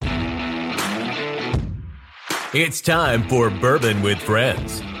It's time for Bourbon with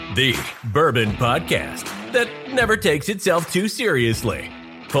Friends, the bourbon podcast that never takes itself too seriously.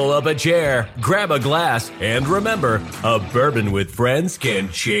 Pull up a chair, grab a glass, and remember, a bourbon with friends can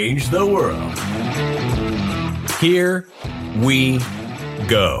change the world. Here we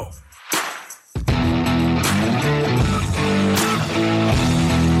go.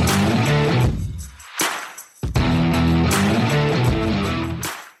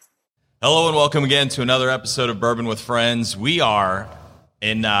 Hello and welcome again to another episode of Bourbon with Friends. We are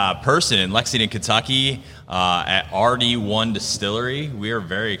in person in Lexington, Kentucky at RD1 Distillery. We are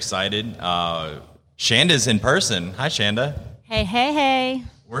very excited. Shanda's in person. Hi, Shanda. Hey, hey, hey.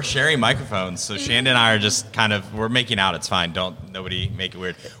 We're sharing microphones, so Shanda and I are just we're making out. It's fine. Nobody make it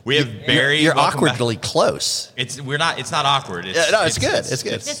weird. We have Barry. You're awkwardly close. It's not awkward. It's good. It's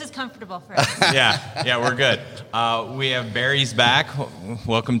good. This is comfortable for us. Yeah, we're good. We have Barry's back.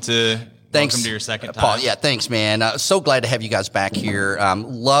 Welcome to your second time. Paul. Yeah, thanks, man. So glad to have you guys back here.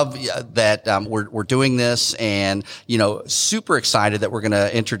 Love that we're doing this, and super excited that we're going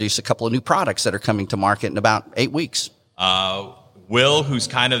to introduce a couple of new products that are coming to market in about 8 weeks. Will, who's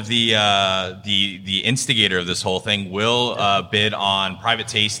kind of the instigator of this whole thing, will bid on private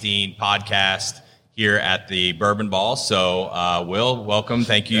tasting podcast here at the Bourbon Ball. So, Will, welcome.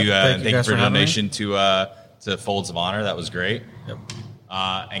 Thank you. Thank you for your donation to Folds of Honor. That was great. Yep.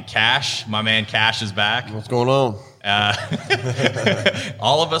 And Cash, my man Cash is back. What's going on?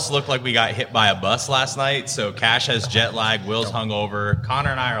 All of us look like we got hit by a bus last night. So Cash has jet lag, Will's hungover, Connor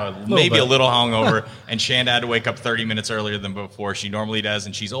and I are maybe a little hungover, and Shanda had to wake up 30 minutes earlier than before she normally does,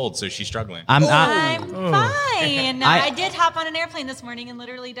 and she's old, so she's struggling. I'm fine. I did hop on an airplane this morning and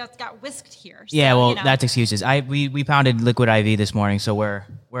literally just got whisked here. So, yeah, well, that's excuses. We pounded liquid IV this morning, so we're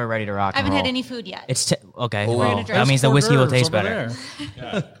ready to rock. I haven't had any food yet. It's okay. Oh, well, that means the whiskey will taste better.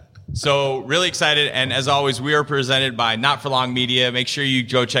 Yeah. So really excited, and as always, we are presented by Not For Long Media. Make sure you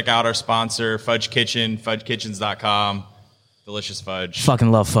go check out our sponsor, Fudge Kitchen, fudgekitchens.com. Delicious fudge.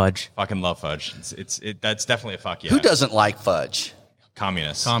 Fucking love fudge. Fucking love fudge. That's definitely a fuck yeah. Who doesn't like fudge?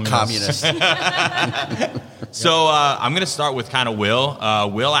 Communists. So I'm going to start with kind of Will.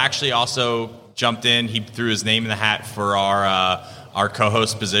 Will actually also jumped in. He threw his name in the hat for our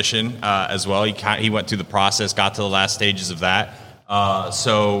co-host position as well. He went through the process, got to the last stages of that.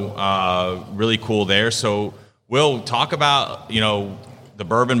 So really cool there. So Will, talk about, the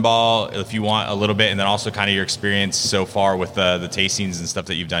Bourbon Ball, if you want, a little bit, and then also kind of your experience so far with the tastings and stuff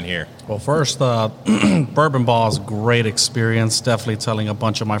that you've done here. Well, first, Bourbon Ball is a great experience. Definitely telling a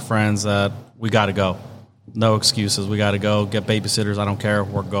bunch of my friends that we got to go. No excuses. We got to go. Get babysitters. I don't care.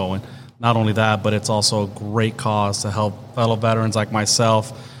 We're going. Not only that, but it's also a great cause to help fellow veterans like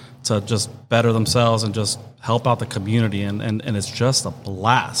myself to just better themselves and just help out the community, and it's just a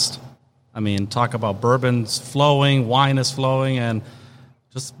blast. I mean, talk about bourbon's flowing, wine is flowing, and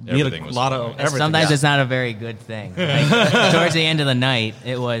just meet a lot of everything. Sometimes it's not a very good thing. Like, towards the end of the night,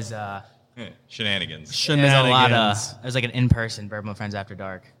 it was shenanigans. It was like an in-person Bourbon with Friends After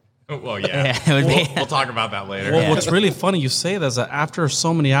Dark. Well, yeah. We'll talk about that later. Well, what's really funny, you say that, is that after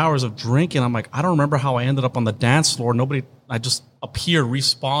so many hours of drinking, I'm like, I don't remember how I ended up on the dance floor. I just appeared,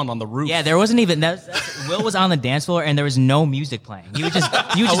 respawned on the roof. Yeah, there wasn't even Will was on the dance floor and there was no music playing. He was just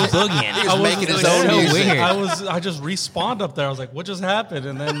boogieing. He was making his own music. Weird. I just respawned up there. I was like, what just happened?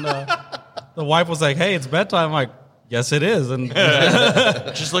 And then the wife was like, hey, it's bedtime. I'm like, yes, it is. And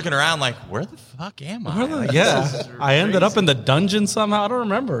just looking around like, where the fuck am I? I ended up in the dungeon somehow. I don't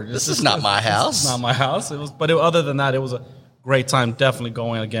remember. This is not my house. It's not my house. Other than that, it was a great time. Definitely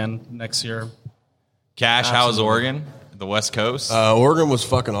going again next year. Cash, how was Oregon? The West Coast? Oregon was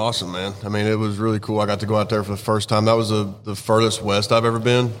fucking awesome, man. I mean, it was really cool. I got to go out there for the first time. That was the furthest west I've ever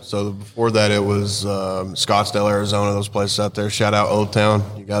been. So before that, it was Scottsdale, Arizona, those places out there. Shout out Old Town.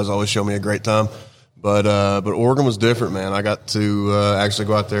 You guys always show me a great time. But Oregon was different, man. I got to actually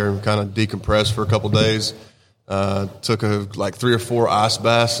go out there and kind of decompress for a couple days. Took 3 or 4 ice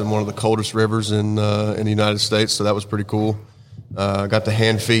baths in one of the coldest rivers in the United States, so that was pretty cool. Got to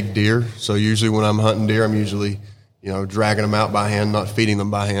hand feed deer. So usually when I'm hunting deer, I'm usually dragging them out by hand, not feeding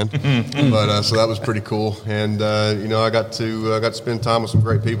them by hand. But so that was pretty cool. And I got to spend time with some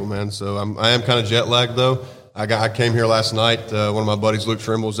great people, man. So I am kind of jet lagged though. I came here last night. One of my buddies, Luke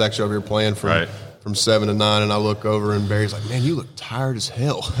Trimble, was actually over here playing from 7 to 9, and I look over and Barry's like, "Man, you look tired as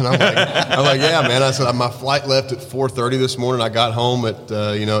hell." And I'm like, "Yeah, man." I said, "My flight left at 4:30 this morning. I got home at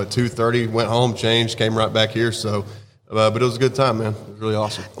 2:30. Went home, changed, came right back here." So But it was a good time, man. It was really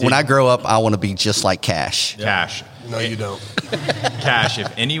awesome. When I grow up, I want to be just like Cash. Cash. No, you don't. Cash, if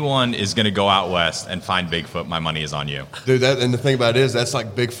anyone is going to go out west and find Bigfoot, my money is on you. Dude, and the thing about it is, that's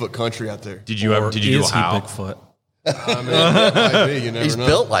like Bigfoot country out there. Did you do a how? Bigfoot? I mean, it might be, you never He's know.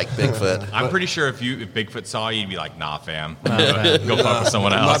 built like Bigfoot. I'm pretty sure if Bigfoot saw you, you'd be like, nah, fam. Go fuck with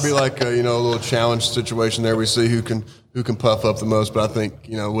someone It else. might be like a little challenge situation there. We see who can puff up the most. But I think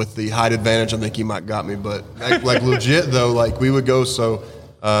with the height advantage, I think he might got me. But like legit though, like we would go. So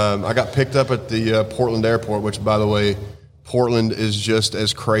I got picked up at the Portland airport, which by the way, Portland is just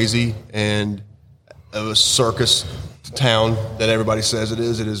as crazy and of a circus town that everybody says it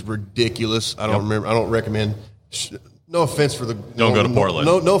is. It is ridiculous. I don't recommend. No offense for the Don't go to Portland.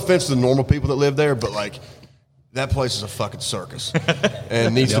 No offense to the normal people that live there, but like that place is a fucking circus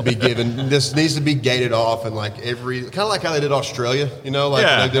and needs to be given. This needs to be gated off and like kind of like how they did Australia. They did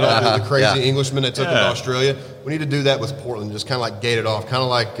all the crazy Englishmen that took them to Australia. We need to do that with Portland. Just kind of like gate it off, kind of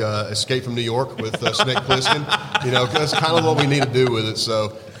like Escape from New York with Snake Plissken. That's kind of what we need to do with it.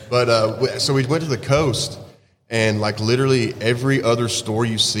 So, so we went to the coast. And like literally every other store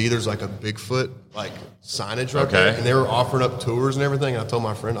you see, there's like a Bigfoot like signage right there, and they were offering up tours and everything. And I told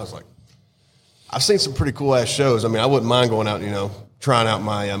my friend, I was like, I've seen some pretty cool ass shows. I mean, I wouldn't mind going out, trying out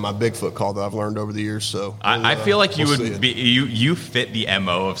my my Bigfoot call that I've learned over the years. So I feel like you would be you fit the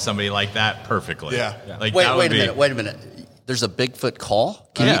MO of somebody like that perfectly. Yeah. Like Wait a minute. There's a Bigfoot call?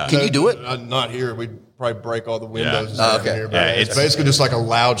 Can you do it? Not here. We'd probably break all the windows and Yeah. stuff in here. But it's basically just like a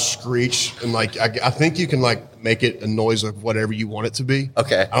loud screech. And like, I think you can like make it a noise of whatever you want it to be.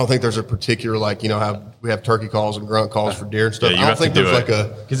 Okay. I don't think there's a particular, like, how we have turkey calls and grunt calls for deer and stuff. Yeah, you I don't have think to do there's it.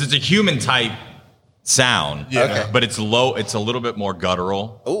 like a, because it's a human type sound. Yeah. Okay. But it's low. It's a little bit more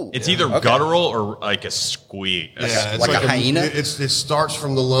guttural. Ooh. It's either guttural or like a squeak. yeah, it's Like a hyena? It starts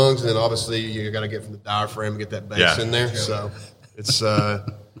from the lungs, and then obviously you got to get from the diaphragm and get that bass in there. So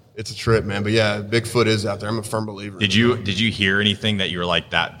it's a trip, man. But yeah, Bigfoot is out there. I'm a firm believer. Did you hear anything that you were like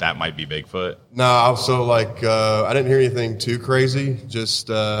that might be Bigfoot? No, also like I didn't hear anything too crazy.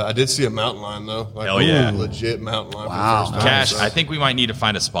 Just I did see a mountain lion though. Like, Hell yeah. legit mountain lion. Wow. For the first time, Cash, so. I think we might need to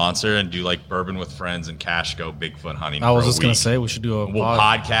find a sponsor and do like Bourbon with Friends and Cash go Bigfoot hunting. I was for a just gonna week. say we should do a We'll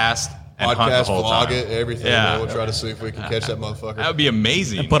podcast and hunt the Podcast, whole vlog time. it, everything. Yeah. Man. We'll try to see if we can catch that motherfucker. That would be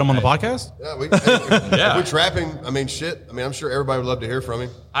amazing. put him on the podcast. Yeah, Yeah. if we trap him, I mean, shit. I mean, I'm sure everybody would love to hear from him.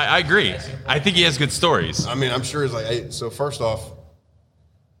 I agree. I think he has good stories. I mean, I'm sure he's like, hey, so first off,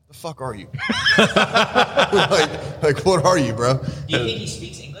 the fuck are you? like, what are you, bro? Do you think he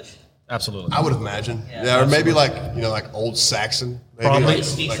speaks English? Absolutely. I would imagine. Yeah, or maybe like, like old Saxon. Maybe Probably. He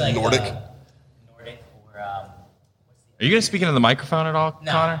speaks like Nordic. Nordic or Are you going to speak into the microphone at all,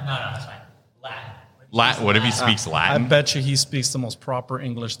 no, Connor? no, that's fine. Latin. What if he speaks I Latin? bet you he speaks the most proper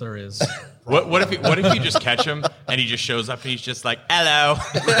English there is. What if you just catch him and he just shows up and he's just like, hello.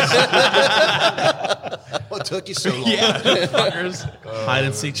 What took you so long? Yeah, fuckers. Hide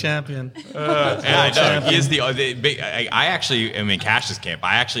and seek champion. Yeah, I know. He is the big. I actually, I mean, Cash's camp.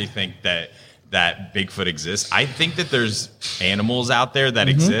 I actually think that Bigfoot exists. I think that there's animals out there that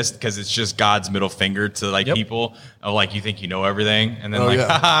exist because it's just God's middle finger to like people. Oh, like you think you know everything, and then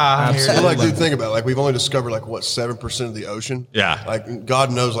haha. Well, like, dude, think about it. Like, we've only discovered like what 7% of the ocean. Yeah. Like,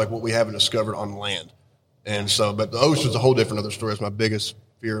 God knows like what we haven't discovered on land, and so, but the ocean's a whole different other story. It's my biggest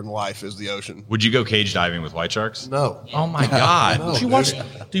fear in life is the ocean. Would you go cage diving with white sharks? No. Oh my God. No. Did you watch?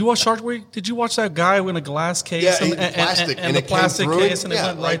 Do you watch Shark Week? Did you watch that guy in a glass case? Yeah, and plastic, and and the it came plastic through case, it? and it Yeah,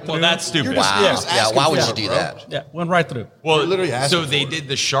 went like, right Well, through. that's stupid. Wow. just Yeah, asking why would for you it, do bro. that? Yeah, went right through. Well, You're literally asking so they for it. did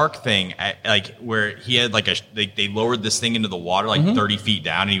the shark thing, like where he had like they lowered this thing into the water like 30 feet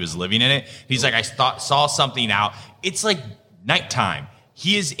down, and he was living in it. He's like, I saw something out. It's like nighttime.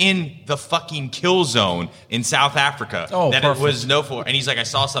 He is in the fucking kill zone in South Africa. Oh, that perfect. it was no for. And he's like, I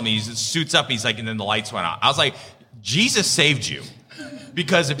saw something. He suits up. He's like, and then the lights went out. I was like, Jesus saved you.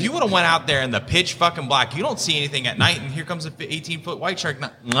 Because if you would have went out there in the pitch fucking black, you don't see anything at night, and here comes a 18-foot white shark.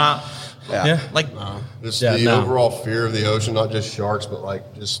 Nah. Yeah. Like, Just Yeah, the no. overall fear of the ocean, not just sharks, but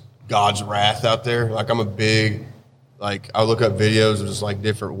like just God's wrath out there. Like, I'm a big, like, I look up videos of just like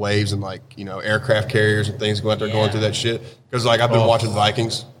different waves and like, aircraft carriers and things go out there going through that shit. Because like I've been watching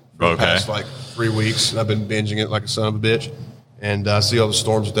Vikings for the past like 3 weeks, and I've been binging it like a son of a bitch. And I see all the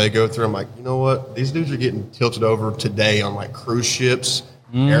storms that they go through. I'm like, you know what? These dudes are getting tilted over today on like cruise ships,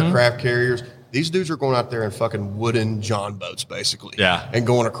 aircraft carriers. These dudes are going out there in fucking wooden John boats, basically. Yeah. And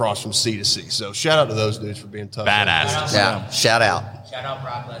going across from sea to sea. So shout out to those dudes for being tough. badass. Yeah. Shout out. Shout out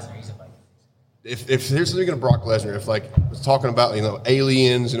Brock Lesnar. He's a Viking. If here's something to Brock Lesnar, if like was talking about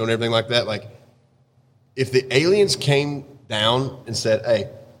aliens, and everything like that, like if the aliens came down and said, "Hey,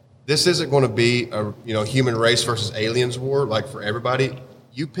 this isn't going to be a human race versus aliens war like for everybody.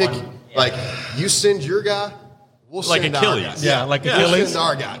 You pick you send your guy. We'll like send Achilles. our guy. Yeah, like We'll Achilles. send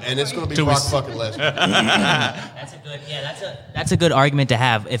our guy, and it's going to be Brock fucking Lesnar. That's a good argument to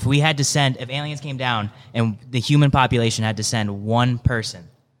have. If aliens came down and the human population had to send one person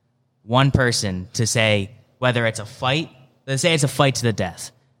to say whether it's a fight, let's say it's a fight to the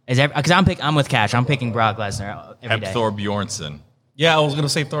death. Because I'm with Cash. I'm picking Brock Lesnar every day. Thor Bjornsson. Yeah, I was going to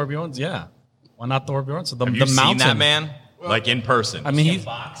say Thor Bjornsson. Yeah. Why not Thor Bjornsson? Have you seen that man? Like in person? I mean, he's...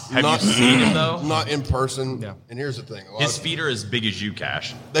 Have you seen him, though? Not in person. Yeah. And here's the thing. His feet are as big as you,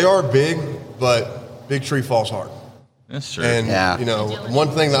 Cash. They are big, but big tree falls hard. That's true. And, one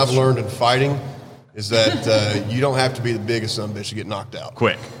thing that I've learned in fighting is that you don't have to be the biggest son of a bitch to get knocked out.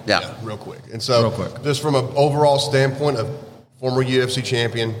 Quick. Yeah. Real quick. And so, just from an overall standpoint of former UFC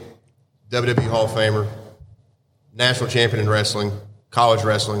champion, WWE Hall of Famer, national champion in wrestling, college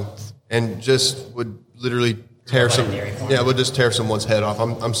wrestling, and just would literally tear someone's head off.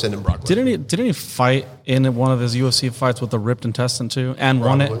 I'm sending Brock Lesnar. Didn't he fight in one of his UFC fights with a ripped intestine too, and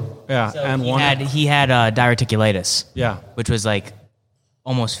won it? Yeah, So and won it. He had diverticulitis. Yeah. which was like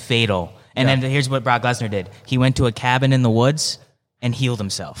almost fatal. And then here's what Brock Lesnar did: he went to a cabin in the woods and healed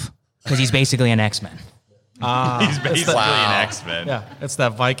himself because he's basically an X-Men. He's basically an X-Men. Yeah, it's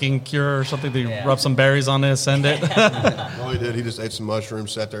that Viking cure or something. They rub some berries on it, send it. All he did, he just ate some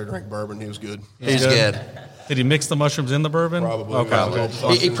mushrooms, sat there, drank bourbon. He was good. He's good. Did he mix the mushrooms in the bourbon? Probably.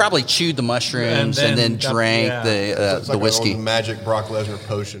 Okay. He probably chewed the mushrooms and then drank It's the like whiskey. a magic Brock Lesnar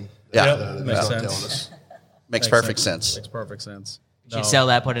potion. Yeah. That Makes he's not sense. telling us. Makes perfect sense. Makes perfect sense. Should sell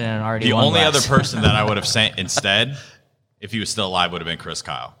that, put it in an RD1 The only glass. other person that I would have sent instead, if he was still alive, would have been Chris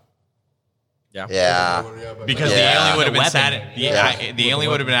Kyle. Yeah. Because Yeah. the alien would have been Weapon. the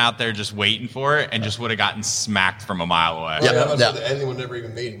alien would have been out there just waiting for it and just would have gotten smacked from a mile away. Yep. The alien would never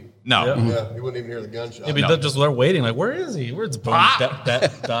even meet him. No. Yeah, he wouldn't even hear the gunshot. Yeah, but they're waiting. Like, where is he? Where's boom?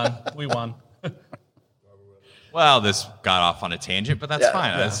 Done. We won. Well, this got off on a tangent, but that's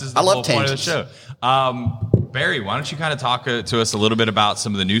fine. This is the I love whole point of the tangents. show. Barry, why don't you kind of talk to us a little bit about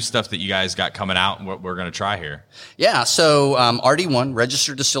some of the new stuff that you guys got coming out and what we're going to try here? Yeah, so RD1,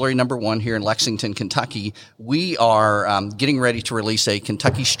 Registered Distillery number 1 here in Lexington, Kentucky. We are getting ready to release a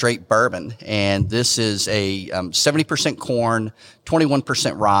Kentucky Straight Bourbon, and this is a 70% corn,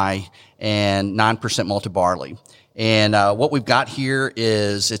 21% rye, and 9% malted barley. And what we've got here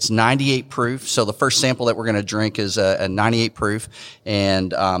is it's 98 proof. So the first sample that we're going to drink is a 98 proof.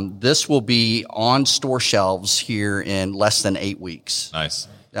 And this will be on store shelves here in less than 8 weeks. Nice.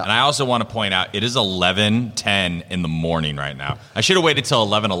 Yeah. And I also want to point out, it is 11:10 in the morning right now. I should have waited till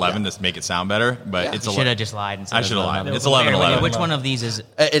 11:11 to make it sound better, but it's Should have just lied. And said I should have lied. 11. It's 11:11. Which one of these is?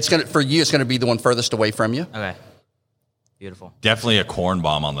 It's going to, for you, it's going to be the one furthest away from you. Okay. Beautiful. Definitely a corn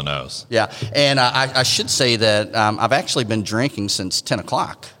bomb on the nose. Yeah. And I should say that I've actually been drinking since 10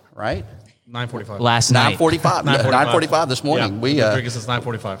 o'clock, right? 9:45. Last night. 9:45. 9:45 this morning. Yeah, We been drinking since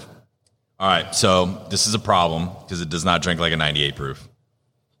 9:45. All right, so this is a problem because it does not drink like a 98 proof.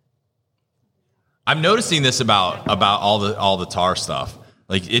 I'm noticing this about all the tar stuff.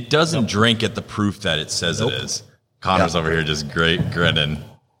 Like, it doesn't drink at the proof that it says it is. Connor's over here just grinning.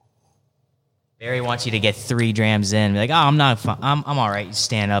 Barry wants you to get 3 drams in. Be like, oh, I'm all right. You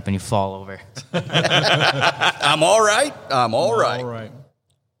stand up and you fall over. I'm all right. I'm all right. All right.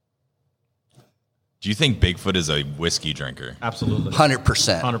 Do you think Bigfoot is a whiskey drinker? Absolutely.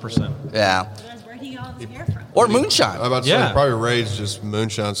 100%. 100%. Yeah. That's where he got his hair from. Or moonshine. I'm about to Yeah. say probably raised just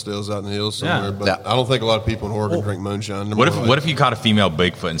moonshine stills out in the hills somewhere, Yeah. but Yeah. I don't think a lot of people in Oregon drink moonshine. What if you caught a female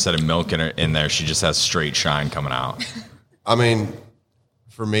Bigfoot instead of milk in there? She just has straight shine coming out. I mean,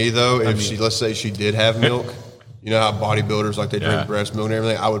 for me though, let's say she did have milk, you know how bodybuilders like they drink breast milk and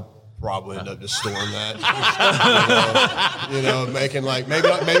everything, I would probably end up just storing that. Making like maybe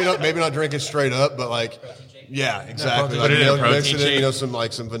not drinking straight up, but like yeah, exactly. Put it in a protein mix it shake. in,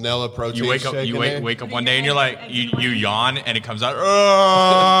 some vanilla protein. You wake up one day and you're like you yawn and it comes out.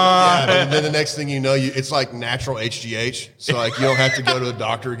 Yeah, and then the next thing you know, it's like natural HGH. So like you don't have to go to the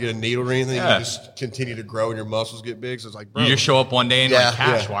doctor or get a needle or anything. Yeah. You just continue to grow and your muscles get big. So it's like, bro, You just show up one day and like,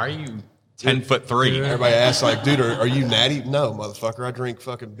 Cash, Yeah. why are you 10'3"? everybody asks like, dude, are you natty? No, motherfucker, I drink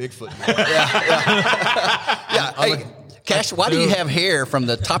fucking Bigfoot. Yeah. Hey, Cash, why do you have hair from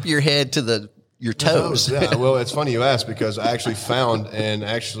the top of your head to your toes? Yeah, well, it's funny you ask because I actually found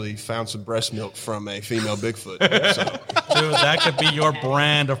some breast milk from a female Bigfoot. So. Dude, that could be your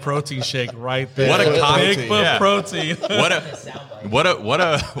brand of protein shake right there. What a Bigfoot protein. protein. What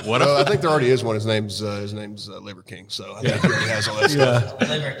a Well, I think there already is one. His name's Liver King. So I think he already has all that stuff.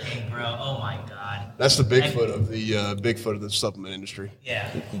 Liver King, bro. Oh my God. That's the Bigfoot of the supplement industry. Yeah.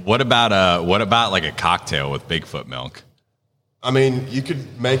 What about like a cocktail with Bigfoot milk? I mean, you can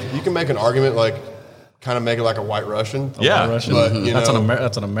make an argument like kind of make it like a White Russian. Yeah. Russian. But,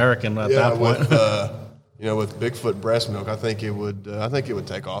 That's an American at that point. With Bigfoot breast milk, I think it would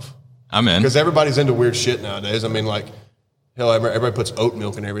take off. I'm in. Because everybody's into weird shit nowadays. I mean, like, hell, everybody puts oat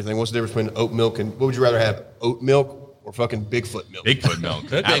milk and everything. What's the difference between oat milk and what would you rather have, oat milk or fucking Bigfoot milk? Bigfoot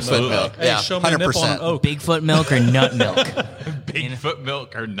milk. Absolutely. milk. Hey, Yeah, show me a nipple on an 100%. oak. Bigfoot milk or nut milk? Bigfoot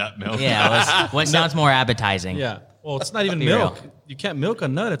milk or nut milk? Yeah. What sounds more appetizing? Yeah. Well, it's not even Be milk. real. You can't milk a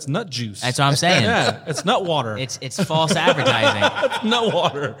nut. It's nut juice. That's what I'm saying. Yeah, it's nut water. It's false advertising. It's nut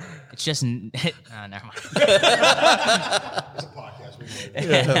water. It's just never mind. It's a podcast.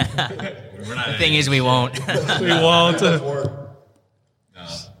 The thing is, we won't. We won't. Too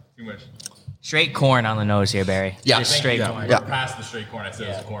much. Straight corn on the nose here, Barry. Yeah. Just straight Yeah. corn. Yeah. Past the straight corn, I said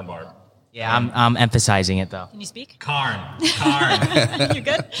it was a corn bar. Yeah, I'm emphasizing it though. Can you speak? Carn. You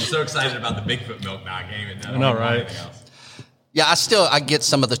good? I'm so excited about the Bigfoot milk now. I can't even I know, right? anything else. Yeah, I get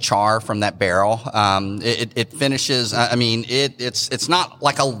some of the char from that barrel. It finishes. I mean, it's not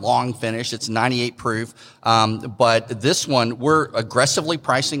like a long finish. It's 98 proof. But this one, we're aggressively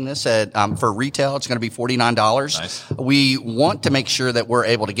pricing this at for retail. It's going to be $49. Nice. We want to make sure that we're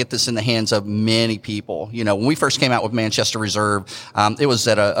able to get this in the hands of many people. You know, when we first came out with Manchester Reserve, it was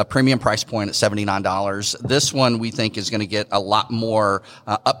at a premium price point at $79. This one we think is going to get a lot more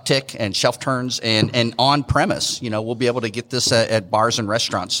uptick and shelf turns and on premise. You know, we'll be able to get this at bars and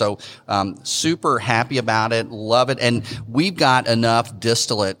restaurants. So super happy about it, love it, and we've got enough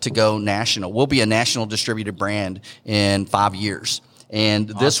distillate to go national. We'll be a national distributed brand in 5 years, and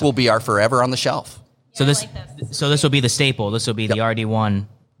this will be our forever on the shelf. So I this, like so this will be the staple. This will be the Yep. RD1.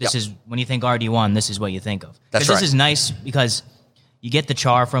 This Yep. is when you think RD1. This is what you think of. 'Cause That's This right. is nice because you get the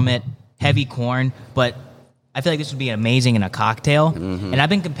char from it, heavy corn, but I feel like this would be amazing in a cocktail. Mm-hmm. And I've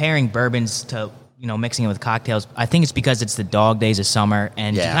been comparing bourbons to mixing it with cocktails. I think it's because it's the dog days of summer,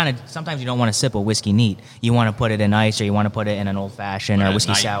 and Yeah. kind of sometimes you don't want to sip a whiskey neat. You want to put it in ice, or you want to put it in an old fashioned or At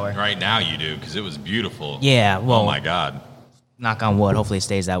whiskey night, sour. Right now you do, because it was beautiful. Yeah. Well, Oh my God. knock on wood. Hopefully it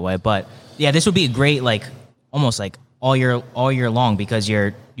stays that way. But yeah, this would be a great, like, almost like all year long, because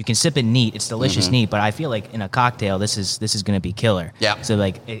you can sip it neat. It's delicious neat. But I feel like in a cocktail, this is going to be killer. Yeah. So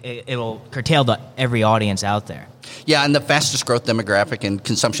like it'll curtail every audience out there. Yeah, and the fastest growth demographic in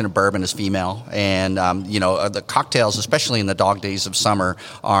consumption of bourbon is female. And, the cocktails, especially in the dog days of summer,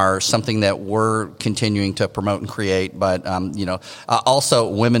 are something that we're continuing to promote and create. But, also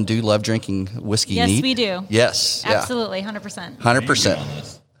women do love drinking whiskey Yes, neat. we do. Yes. Yeah. Absolutely, 100%.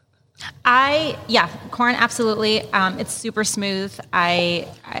 100%. Corn, absolutely. It's super smooth.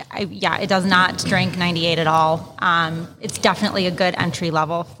 It does not drink 98 at all. It's definitely a good entry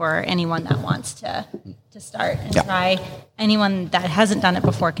level for anyone that wants to start and Yeah. try. Anyone that hasn't done it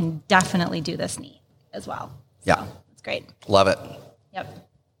before can definitely do this neat as well. Yeah. So, it's great. Love it. Yep.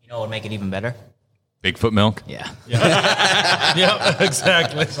 You know what would make it even better? Bigfoot milk? Yeah. Yeah,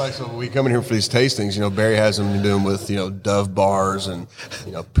 exactly. It's like, so we come in here for these tastings, Barry has them doing with, Dove bars and,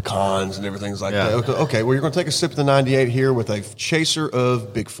 pecans and everything like Yeah. that. Okay, well, you're going to take a sip of the 98 here with a chaser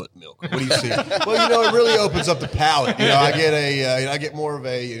of Bigfoot milk. What do you see? Well, it really opens up the palate. I get more of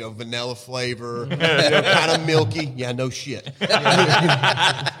a, vanilla flavor, kind of milky. Yeah, no shit.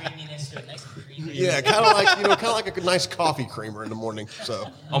 Yeah, kind of like a nice coffee creamer in the morning. So,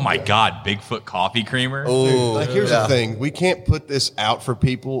 Oh my God, Bigfoot coffee creamer? here's the thing: we can't put this out for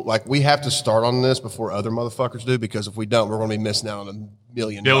people. Like, we have to start on this before other motherfuckers do, because if we don't, we're going to be missing out on a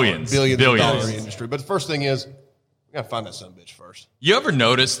billions of dollar industry. But the first thing is, we got to find that son of a bitch first. You ever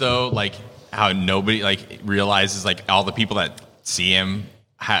notice though, like how nobody realizes all the people that see him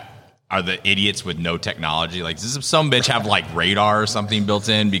are the idiots with no technology? Like, does some bitch have radar or something built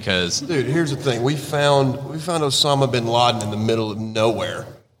in? Because Dude, here's the thing: we found Osama bin Laden in the middle of nowhere,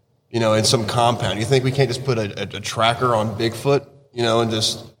 in some compound. You think we can't just put a tracker on Bigfoot, and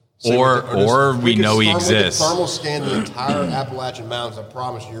just Or we know he exists. We can thermal scan the entire Appalachian Mountains. I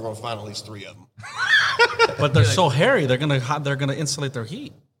promise you're going to find at least 3 of them. But they're so hairy, they're gonna insulate their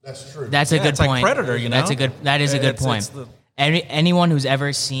heat. That's true. That's a good it's like point. Predator, That is a good point. Anyone who's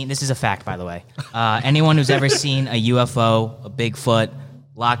ever seen, this is a fact, by the way, anyone who's ever seen a UFO, a Bigfoot,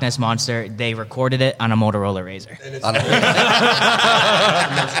 Loch Ness Monster, they recorded it on a Motorola Razr.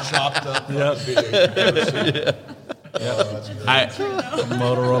 chopped up.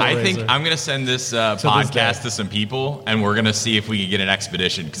 I think I'm going to send this podcast to some people, and we're going to see if we can get an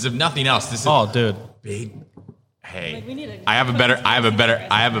expedition. Because if nothing else, this is dude. big. Hey, Like, we need a- I have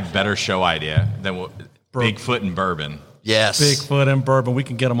a better show idea than Bigfoot and bourbon. Yes. Bigfoot and bourbon, we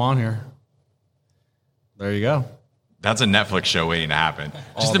can get them on here. There you go. That's a Netflix show waiting to happen.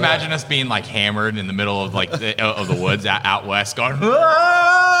 Just imagine us being like hammered in the middle of like of the woods out west, going.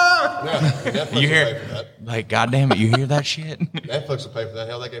 Yeah, You hear, like, goddamn it, you hear that shit? Netflix will pay for that.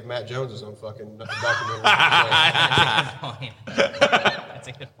 Hell, they gave Matt Jones his own fucking documentary. That's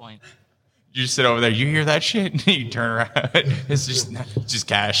a good point. You just sit over there. You hear that shit? And you turn around. It's just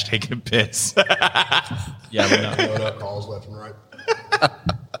Cash taking a piss. Yeah, we know. Blowing up calls left and right.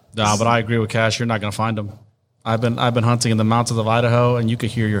 No, but I agree with Cash. You're not going to find them. I've been hunting in the mountains of Idaho, and you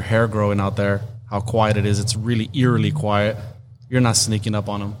could hear your hair growing out there. How quiet it is! It's really eerily quiet. You're not sneaking up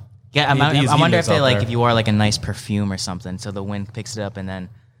on them. Yeah, I wonder if they out like there. if you wore like a nice perfume or something, so the wind picks it up, and then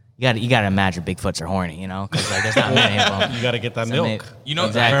you got to imagine Bigfoots are horny, you know, because like there's not many of them. You got to get that So milk. You know,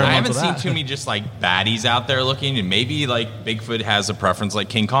 Exactly. I haven't Pheromones of seen that. too many just like baddies out there looking, and maybe like Bigfoot has a preference like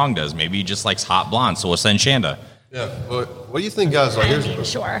King Kong does. Maybe he just likes hot blondes, so we'll send Shanda. Yeah. But what do you think, guys? Like,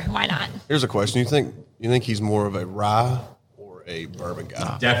 Sure, why not? here's a question. You think he's more of a rye or a bourbon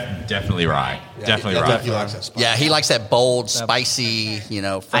guy? Definitely rye. Definitely I rye. think he likes that spice. Yeah, he likes that bold, spicy, I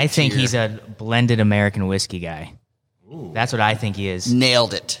think frontier. he's a blended American whiskey guy. That's what I think he is.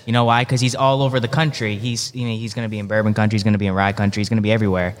 Nailed it. You know why? Because he's all over the country. He's going to be in bourbon country. He's going to be in rye country. He's going to be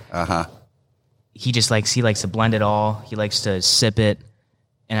everywhere. He likes to blend it all. He likes to sip it,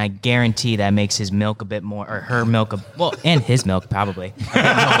 and I guarantee that makes his milk a bit more, or her milk, and his milk probably.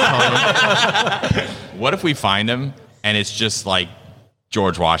 What if we find him and it's just like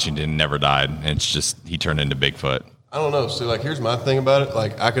George Washington never died, and it's just he turned into Bigfoot? I don't know. See, like, here's my thing about it.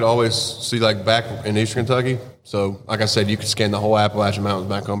 Like, I could always see, like, back in Eastern Kentucky. So, like I said, you could scan the whole Appalachian Mountains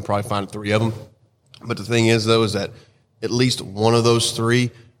back home, probably find 3 of them. But the thing is, though, is that at least one of those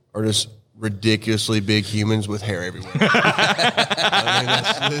 3 are just ridiculously big humans with hair everywhere.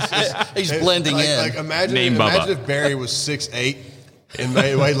 He's blending in. Like, imagine Bubba. if Barry was 6'8" and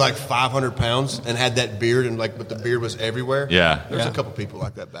weighed like 500 pounds and had that beard, and like, but the beard was everywhere. Yeah. There's a couple people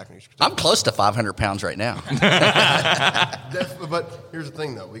like that back in Eastern Kentucky. I'm close to 500 pounds right now. But here's the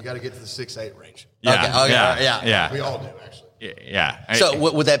thing, though. We got to get to the 6'8" range. Yeah, Okay, yeah. We all do, actually. Yeah. So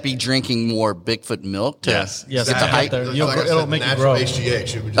would that be drinking more Bigfoot milk to Yes. Yes, get the right height? there. Like You'll- I said, it'll make you natural grow.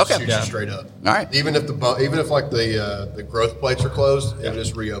 HGH, it would just Okay. shoot Yeah. you straight up. All right. Even if like the growth plates are closed, it would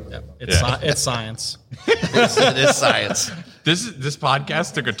just reopen. It's science. It is science. This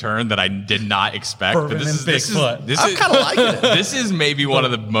podcast took a turn that I did not expect. Bourbon but and Bigfoot. I'm kind of liking it. This is maybe one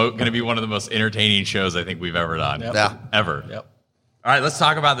of the going to be one of the most entertaining shows I think we've ever done. Yeah. Ever. Yep. All right, let's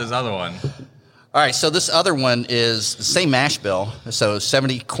talk about this other one. All right, so this other one is the same mash bill. So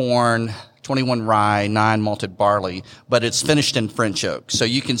 70 corn, 21 rye, 9 malted barley, but it's finished in French oak. So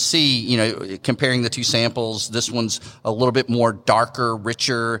you can see, comparing the two samples, this one's a little bit more darker,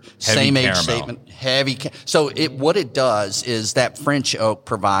 richer, same age caramel. statement, So what it does is that French oak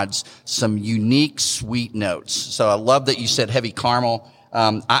provides some unique sweet notes. So I love that you said heavy caramel.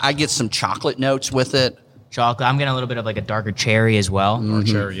 I get some chocolate notes with it. Chocolate. I'm getting a little bit of like a darker cherry as well. Dark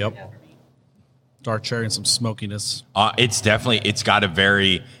cherry, yep. Dark cherry and some smokiness. It's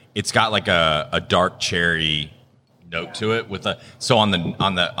got like a dark cherry note to it with on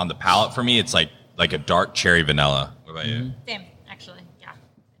the palate for me, it's like a dark cherry vanilla. What about you? Same, actually. Yeah,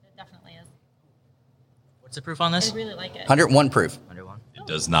 it definitely is. What's the proof on this? I really like it. 101 proof. 101. It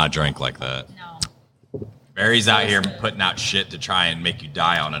does not drink like that. No. Barry's out here putting out shit to try and make you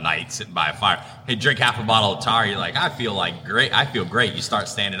die on a night sitting by a fire. Hey, drink half a bottle of tar. You're like, I feel great. You start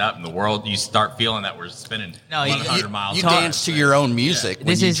standing up in the world. You start feeling that we're spinning No, you- 100 miles. You an hour. dance to your own music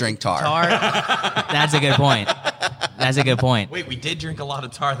when you drink tar. That's a good point. That's a good point. Wait, we did drink a lot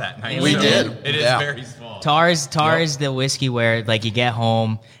of tar that night. We so did. It is Yeah. very small. Tar is the whiskey where like you get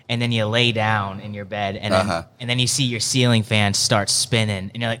home and then you lay down in your bed and then you see your ceiling fan start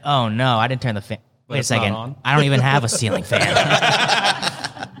spinning and you're like, oh no, I didn't turn the fan. Wait a it's not second, on. I don't even have a ceiling fan.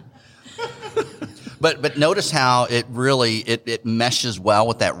 But notice how it really it meshes well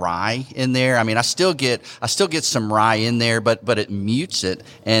with that rye in there. I mean, I still get some rye in there, but it mutes it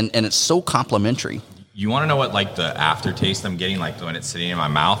and it's so complimentary. You want to know what like the aftertaste I'm getting like when it's sitting in my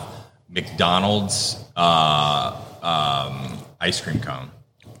mouth? McDonald's ice cream cone.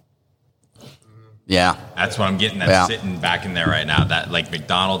 Yeah. That's what I'm getting. That's Yeah. sitting back in there right now. That like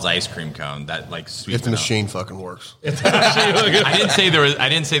McDonald's ice cream cone. That like sweet. If the vanilla. machine fucking works. I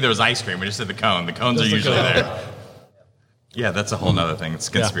didn't say there was ice cream. I just said the cone. The cones are usually there. Yeah, that's a whole nother thing. It's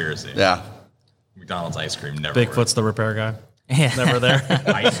conspiracy. Yeah. McDonald's ice cream never. Bigfoot's the repair guy. Yeah. Never there. worked.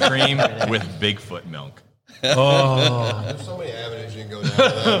 Ice cream with Bigfoot milk. There's so many avenues you can go down with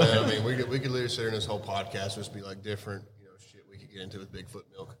that, man. I mean, we could literally sit here in this whole podcast just be like different, shit we could get into with Bigfoot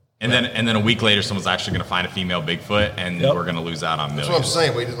milk. And then a week later, someone's actually going to find a female Bigfoot, and we're going to lose out on millions. That's what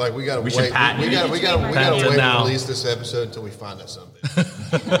I'm saying. We got to wait. should patent it. We got to wait to now. release this episode until we find that something.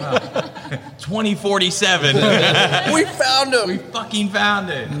 2047. We found him. We fucking found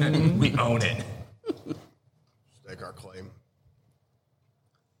it. We own it. Stake our claim.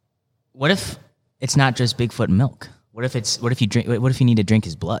 What if it's not just Bigfoot milk? What if you need to drink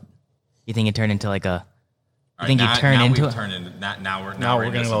his blood? You think it turned into like a? You think you turn into it? Now we're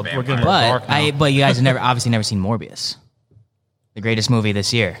getting into a little vampire. dark now. But you guys have obviously never seen Morbius, the greatest movie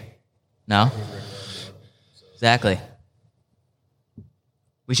this year. No, exactly.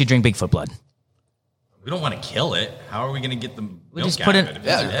 We should drink Bigfoot blood. We don't want to kill it. How are we going to get the milk just out put of it-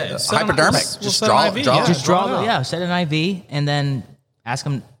 it? Hypodermic. We'll Just set draw an IV, draw. yeah. Just draw, draw it set an IV, and then ask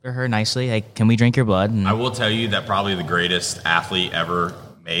him or her nicely, like, can we drink your blood? And I will tell you that probably the greatest athlete ever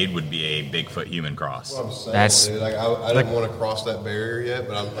made would be a Bigfoot human cross. Well, I'm saying, That's- dude, like, I didn't want to cross that barrier yet,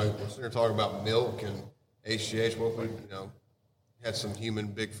 but I'm sitting here talking about milk and HGH. What if we, had some human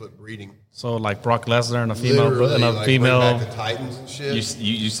Bigfoot breeding? So like Brock Lesnar and a female Literally, and a like, female. bring back the Titans and shit.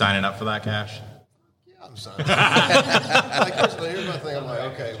 You signing up for that, Cash? Yeah, I'm signing. Like, here's my thing. I'm like,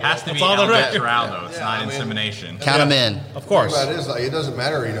 okay. It has to be all the Albert record. Corral, though. It's Yeah, not I mean- insemination. Count them in. Of course. But it is like it doesn't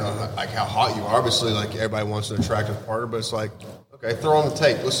matter, like how hot you are. Obviously, like everybody wants an attractive partner, but it's like, okay, throw on the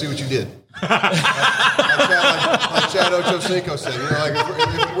tape. Let's see what you did. like Chad Ochocinco said, like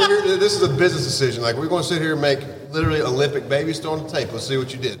if we're here, this is a business decision. Like we're going to sit here and make literally Olympic babies. Throw on the tape. Let's see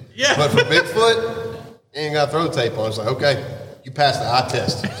what you did. Yeah. But for Bigfoot, you ain't got to throw the tape on. It's like, okay, you passed the eye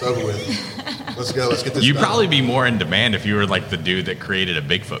test. It's over with. Let's go. Let's get this. You'd done. probably be more in demand if you were like the dude that created a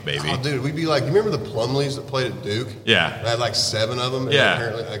Bigfoot baby. Oh, dude, we'd be like, you remember the Plumleys that played at Duke? Yeah. They had like 7 of them. And Yeah,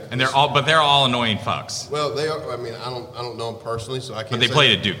 apparently, like, and they're all annoying fucks. Well, they are. I mean, I don't know them personally, so I can't. But they say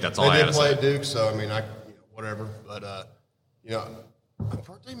played that. at Duke, that's all I They gotta did play say. at Duke, so I mean, whatever. But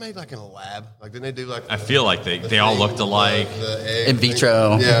weren't they made like in a lab? Like, didn't they do like? I feel like they all looked alike. The egg In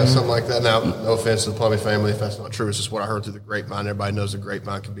vitro. thing? Yeah, something like that. Now, no offense to the Plumlee family if that's not true. It's just what I heard through the grapevine. Everybody knows the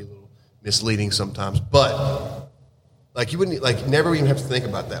grapevine can be a little misleading sometimes, but like you wouldn't like never even have to think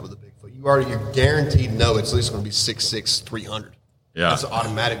about that with a Bigfoot. You're guaranteed to know it's at least going to be 6'6", 300. Yeah. That's an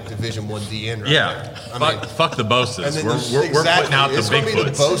automatic Division I DN right Yeah, there. fuck the Bosas. then We're putting out the it's going to be the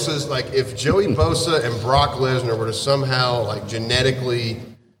Bigfoots. Bosas. Like if Joey Bosa and Brock Lesnar were to somehow like genetically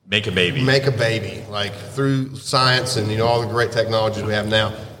Make a baby. make a baby, like through science and all the great technologies we have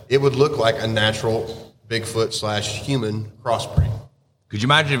now, it would look like a natural Bigfoot / human crossbreed. Could you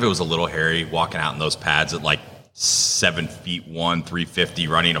imagine if it was a little hairy walking out in those pads at like 7'1", 350,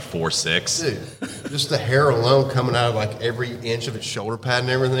 running a 4.6? Dude, just the hair alone coming out of like every inch of its shoulder pad and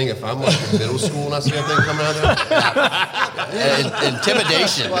everything. If I'm like in middle school and I see that thing coming out of there,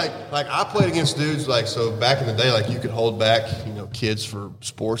 Intimidation. like I played against dudes like so back in the day, like you could hold back kids for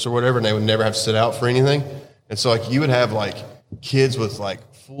sports or whatever, and they would never have to sit out for anything. And so like you would have like kids with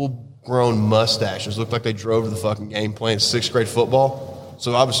like full grown mustaches, looked like they drove to the fucking game playing 6th grade football.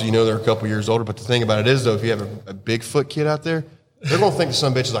 So obviously they're a couple years older. But the thing about it is though, if you have a Bigfoot kid out there, they're gonna think that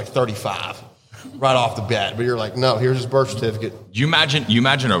some bitch is like 35 right off the bat. But you're like, no, here's his birth certificate. You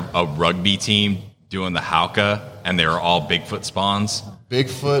imagine a rugby team doing the Hauka and they were all Bigfoot spawns?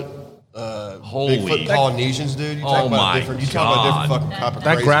 Bigfoot, Holy- Bigfoot Polynesians, dude. You Oh talk about my different. You talk about different God. fucking type of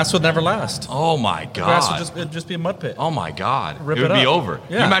That crazy. grass would never last. Oh my Grass would god! it'd just be a mud pit. Oh my god! Rip it would it be up. over.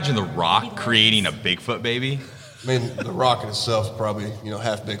 Yeah. You imagine The Rock creating a Bigfoot baby? I mean, The Rock in itself is probably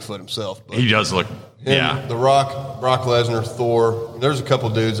half Bigfoot himself. But He does look. him, Yeah. The Rock, Brock Lesnar, Thor. There's a couple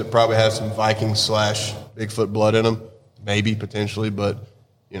dudes that probably have some Viking / Bigfoot blood in them, maybe potentially, but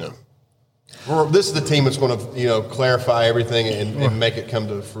this is the team that's going to clarify everything and make it come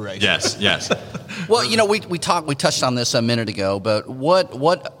to fruition. Yes. Well, we touched on this a minute ago, but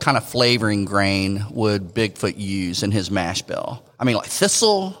what kind of flavoring grain would Bigfoot use in his mash bill? I mean, like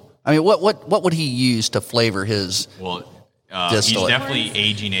thistle. I mean, what would he use to flavor his? Well, he's Distillate. definitely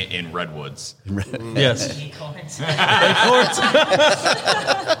aging it in redwoods. Yes.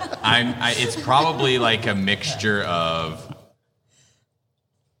 It's probably like a mixture of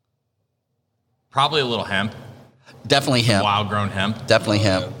probably a little hemp, Definitely hemp. wild grown hemp. Definitely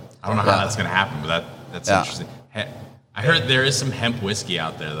hemp. I don't know how that's going to happen, but that's Yeah. interesting. I heard there is some hemp whiskey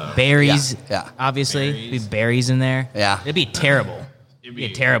out there though. Berries, Yeah. obviously. Berries. Be berries in there. Yeah. It'd be terrible. It'd Be a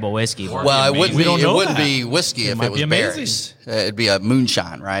be- terrible whiskey. Or- Well, it We wouldn't be. don't It know wouldn't that. be whiskey if might it was be amazing. berries. It'd be a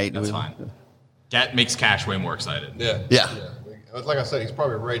moonshine, right? That's fine. That makes Cash way more excited. Yeah. Like I said, he's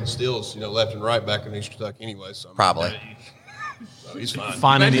probably raiding steals, left and right back in East Kentucky anyway. So Probably. Oh, he's fine.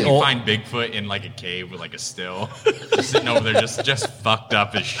 Finding Imagine the you old, find Bigfoot in like a cave with like a still, just sitting over there, just fucked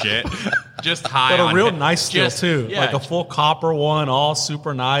up as shit, just high. but on a real it. nice still Just- too, yeah, like a full copper one, all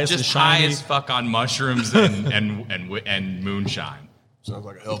super nice and just high shiny. as fuck on mushrooms and moonshine. Sounds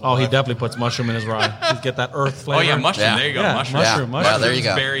like a hell of a Oh, he life. definitely puts mushroom in his rye. You get that earth Oh flavor. yeah, mushroom. Yeah. There you go, Yeah, mushroom. mushroom, Yeah. mushroom. Yeah, there you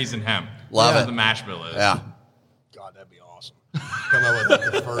go. Berries and hemp. Love That's it. what the mash bill is. Yeah. God, that'd be awesome. Come out with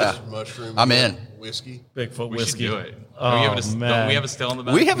like the first mushroom. I'm in. Whiskey. Bigfoot We whiskey. should do it. Oh, Don't we have a, man. don't we have a still in the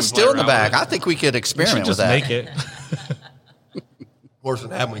back? We have Can a play still in the around back. with I think we could We experiment should with just that. make it. Worse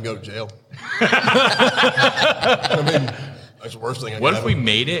than having we go to jail. I mean, that's the worst thing. What if we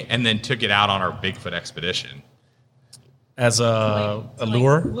made it and then took it out on our Bigfoot expedition? As a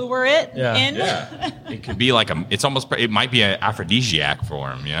lure. Lure it Yeah. in. It could be like it might be an aphrodisiac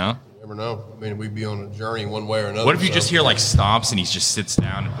for him, you know? You never know. I mean, we'd be on a journey one way or another. What if you so- just hear like stomps and he just sits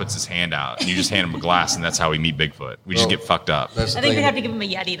down and puts his hand out and you just hand him a glass and that's how we meet Bigfoot? We just Well, get fucked up. That's the I think thing. we'd have to give him a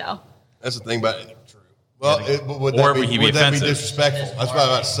Yeti though. That's the thing about it. True. Well, but would Or that would he be would that be offensive? disrespectful? That's what I was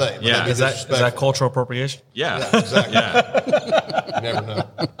about to say. Would Yeah. that be Is that disrespectful? cultural appropriation? Yeah. Yeah, exactly. Yeah. You never know.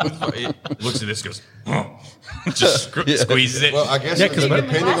 It looks at this, goes, just squeezes it. Well, I guess Yeah, 'cause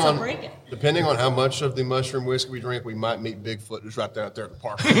depending glass will on break it. depending on how much of the mushroom whiskey we drink, we might meet Bigfoot just right there out there at the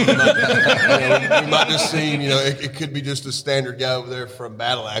park. We might just see, it could be just a standard guy over there from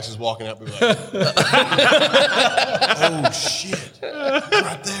Battle Axes walking up. And be like, oh shit,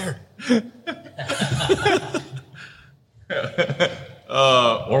 right there.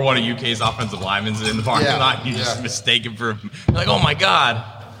 Or one of UK's offensive linemen in the parking Yeah, lot. You just yeah. mistake him for like, oh my god.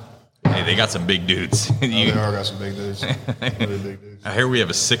 Hey, they got some big dudes. Oh, they are got some big dudes. Really big dudes. I hear we have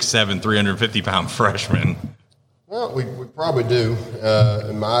a 6'7", 350-pound freshman. Well, we probably do.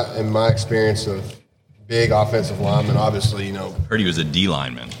 In my experience of big offensive linemen, obviously, Heard he was a D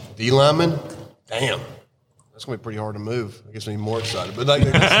lineman. D lineman. Damn, that's gonna be pretty hard to move. I guess me more excited. But like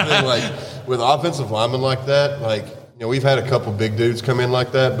that's the thing, like with offensive linemen like that, like we've had a couple big dudes come in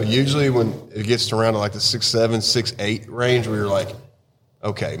like that, but usually when it gets to around like the 6'7", 6'8" range, we were like,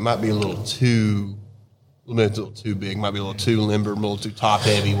 okay, might be a little too big, might be a little too limber, a little too top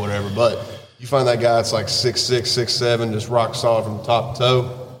heavy, whatever. But you find that guy that's like 6'6", 6'7", just rock solid from top to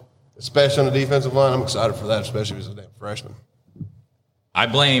toe, especially on the defensive line. I'm excited for that, especially if he's a damn freshman. I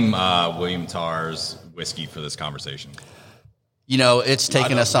blame William Tarr's whiskey for this conversation. It's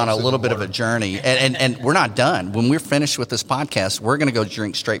taken us on a little bit of a journey, and we're not done. When we're finished with this podcast, we're going to go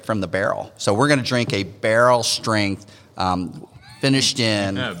drink straight from the barrel. So we're going to drink a barrel strength, finished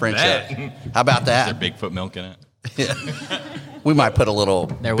in French. Bet. How about Is there that? Bigfoot milk in it? We might put a little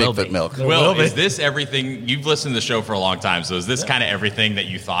There will Bigfoot be. milk. Will, will be. is this everything? You've listened to the show for a long time, so is this kind of everything that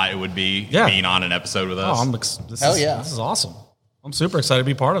you thought it would be Yeah. being on an episode with us? Oh, this is awesome. I'm super excited to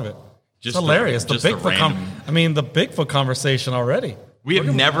be part of it. Just It's hilarious. the random- The Bigfoot conversation already. We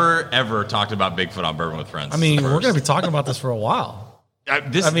have never, ever talked about Bigfoot on Bourbon with Friends. We're first. going to be talking about this for a while.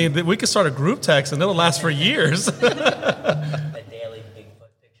 We could start a group text and it'll last for years. The daily Bigfoot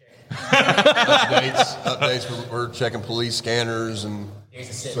picture. Updates. We're checking police scanners and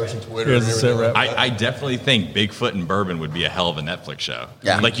searching Twitter. Here's and the sit everything rep. like that. I definitely think Bigfoot and Bourbon would be a hell of a Netflix show.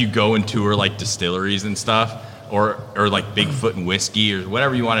 Yeah. Like you go and tour like distilleries and stuff, or like Bigfoot and whiskey or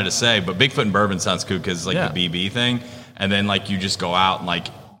whatever you wanted to say. But Bigfoot and Bourbon sounds cool because it's like Yeah. the BB thing. And then like you just go out and like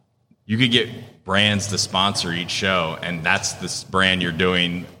you could get brands to sponsor each show, and that's this brand you're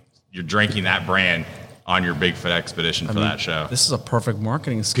doing. You're drinking that brand on your Bigfoot expedition for that show. This is a perfect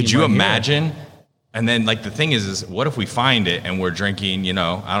marketing scheme. Could you right here. imagine? And then, like, the thing is what if we find it and we're drinking,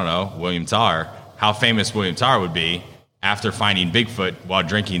 I don't know, William Tarr? How famous William Tarr would be after finding Bigfoot while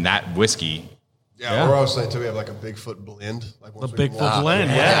drinking that whiskey. Yeah, we're always saying too, we have like a Bigfoot blend. Like The once we Bigfoot blend,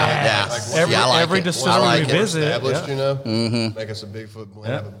 yeah. Yeah. Like once Every, Yeah, I like every it. distillery I like we it. visit. established, yeah. make us a Bigfoot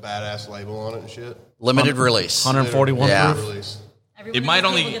blend, have a badass label on it and shit. Limited release. 141 Yeah. proof. Release. It might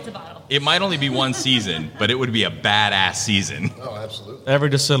only be one season, but it would be a badass season. Oh, absolutely. Every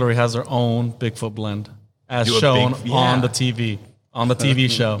distillery has their own Bigfoot blend, as Do a shown big- on yeah. the TV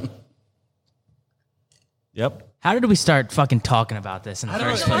show. Yep. How did we start fucking talking about this in the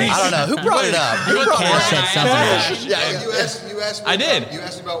first place? I don't know. Who brought it up? Who brought Ken said something about it. Yeah, you asked me. I did. You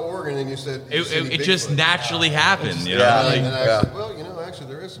asked me about Oregon, and you said It just naturally happened, you know? Yeah. Like, And then I said, well, actually,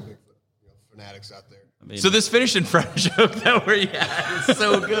 there is some Bigfoot fanatics out there. so this finished in French joke that we had is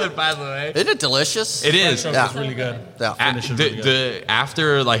so good, by the way. Isn't it delicious? It is. That Yeah. was really good. Yeah.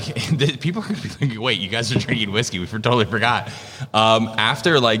 After like people are gonna be thinking, wait, you guys are drinking whiskey? We totally forgot.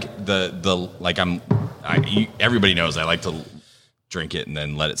 After like everybody knows I like to drink it and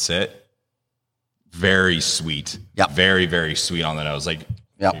then let it sit. Very sweet. Yep. Very, very sweet on the nose. Like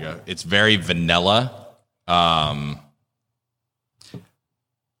Yep. there you go. It's very vanilla.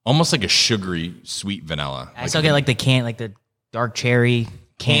 almost like a sugary sweet vanilla. I still get like the dark cherry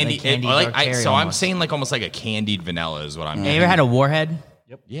Candy. dark cherry So I'm almost. saying like almost like a candied vanilla is what I'm Have getting. you ever had a Warhead?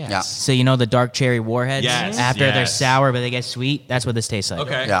 Yes. Yeah. So you know the dark cherry Warheads? Yes, After they're yes. sour, but they get sweet. That's what this tastes like.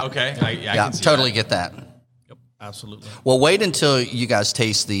 Okay. Yeah. Okay. I Yeah, can see totally that. get that. Absolutely. Well, wait until you guys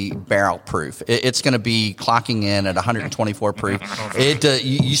taste the barrel proof. It's going to be clocking in at 124 proof.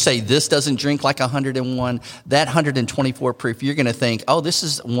 You say this doesn't drink like 101. That 124 proof, you're going to think, oh, this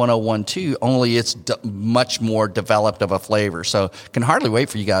is 101 too, only it's much more developed of a flavor. So can hardly wait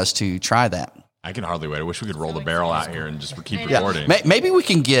for you guys to try that. I can hardly wait. I wish we could roll the barrel out here and just keep Yeah. recording. Maybe we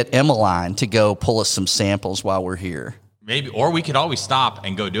can get Emmeline to go pull us some samples while we're here. Maybe, or we could always stop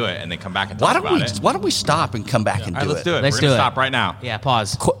and go do it, and then come back and Why talk don't about it. Why don't we stop and come back and All right, do let's it? do it. Let's We're do gonna it. stop right now. Yeah,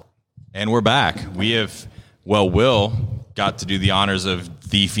 pause. And we're back. We have, Will got to do the honors of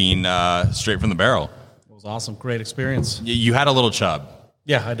thiefing straight from the barrel. It was awesome. Great experience. You had a little chub.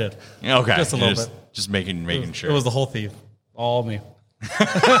 Yeah, I did. Okay. Just a little just, bit. Just making sure. It was the whole thief. All me.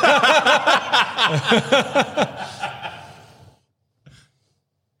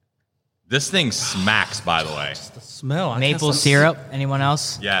 This thing smacks, by the way. The smell. Maple syrup. Anyone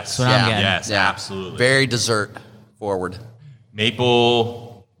else? Yes. That's what I'm getting. Yes, absolutely. Very dessert forward.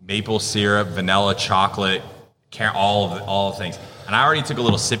 Maple syrup, vanilla, chocolate, all the things. And I already took a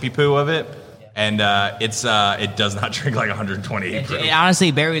little sippy poo of it, and it does not drink like 128 proof.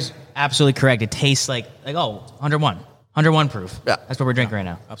 Honestly, Barry was absolutely correct. It tastes like 101 proof. Yeah. That's what we're drinking right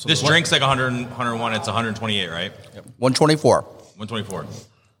now. This drink's like 100, 101. It's 128, right? 124. 124.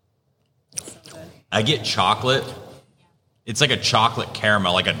 I get chocolate. It's like a chocolate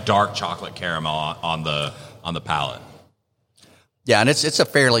caramel, like a dark chocolate caramel on the palate. Yeah, and it's a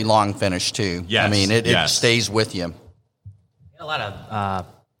fairly long finish too. Yes, I mean, it yes. stays with you. A lot of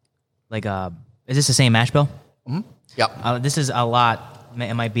is this the same mash bill? Yep. This is a lot.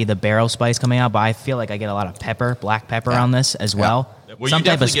 It might be the barrel spice coming out, but I feel like I get a lot of pepper, black pepper on this as well. Well, Some you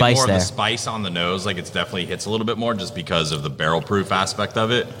type of definitely spice get more there. of the spice on the nose. Like it's definitely hits a little bit more just because of the barrel proof aspect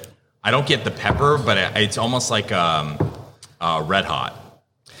of it. I don't get the pepper, but it's almost like red hot.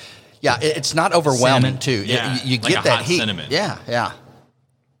 Yeah, it's not overwhelming Cinnamon. too. Yeah, You like get a that hot heat. cinnamon. Yeah.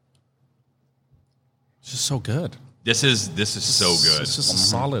 It's just so good. This is so good. It's just a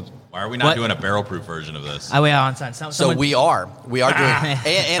solid. Why are we not What? doing a barrel proof version of this? Oh, wait, on son. So we are doing,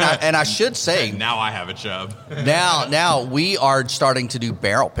 and I should say Now I have a chub. now we are starting to do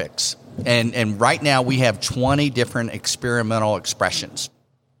barrel picks, and right now we have 20 different experimental expressions.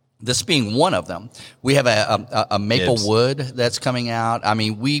 This being one of them, we have a maple Dibs. wood that's coming out. I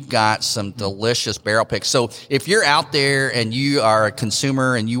mean, we've got some delicious barrel picks. So if you're out there and you are a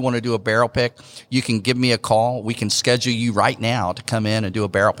consumer and you want to do a barrel pick, you can give me a call. We can schedule you right now to come in and do a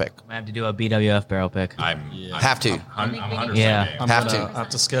barrel pick. I have to do a BWF barrel pick. I'm Have to. I'm 100% Yeah. game. I'm Have gonna to. have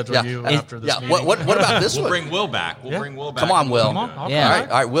to schedule Yeah. you Is- after this Yeah. meeting. What about this We'll one? bring Will back. We'll bring Will back. Come on, Will. Come on. Yeah.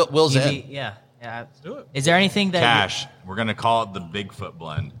 All right. Will's in. Yeah. do it. Is there anything that Cash. We're gonna call it the Bigfoot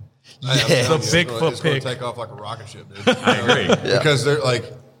blend. Yeah. The It's Bigfoot going to pick. take off like a rocket ship, dude. I agree. Because they're like,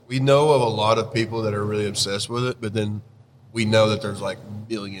 we know of a lot of people that are really obsessed with it, but then we know that there's like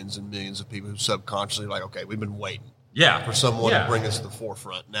millions and millions of people who subconsciously like, okay, we've been waiting Yeah. for someone Yeah. to bring us to the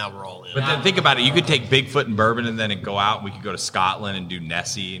forefront. Now we're all in. But then think about it. You could take Bigfoot and bourbon and then go out. We could go to Scotland and do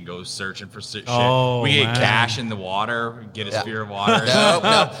Nessie and go searching for shit. Oh, we get man. Cash in the water, get a Yeah. spear of water.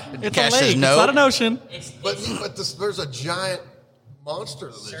 No. It's Cash a lake. says no. It's not an ocean. But there's a giant monster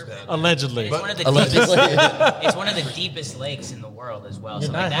that lives down there. Allegedly. It's one of the Allegedly. deepest. It's one of the deepest lakes in the world as well.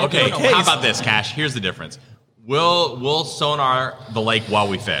 So like that, Okay, you don't know how what- about this, Cash? Here's the difference. We'll sonar the lake while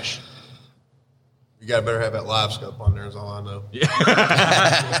we fish. You got to better have that live scope on there is all I know.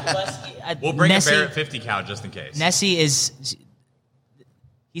 We'll bring Nessie, a Barrett 50 cal just in case. Nessie is.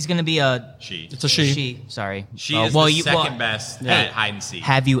 He's going to be a. She. It's a she. She. Sorry. She Oh, is well, the you- second well, best yeah. at hide and seek.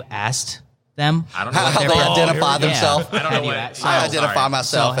 Have you asked them? I don't know How what they they're identify Yeah. themselves. I don't know Have you what. asked? I Oh, identify sorry. So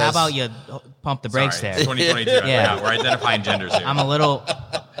myself how as. about you pump the brakes Sorry, there? 2022. Yeah. Yeah, we're identifying genders here. I'm a little.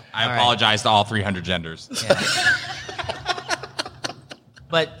 I right. apologize to all 300 genders.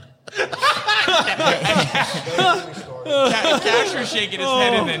 But Cash was shaking his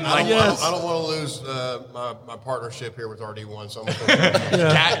head and then like I don't want to lose my partnership here with RD1, so I'm going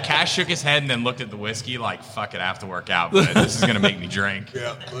to Cash shook his head and then looked at the whiskey like, fuck it, I have to work out, but this is going to make me drink.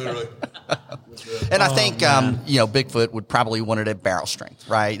 Yeah, literally. And I think Bigfoot would probably want it at barrel strength,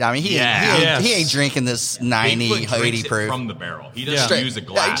 right? I mean, he Yeah. ain't drinking this 90, Bigfoot 80 drinks it proof. from the barrel. He doesn't Yeah. use a Yeah,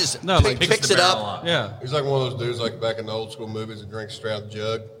 glass. he just No, like- picks the it barrel up. Yeah. He's like one of those dudes like back in the old school movies that drinks straight out the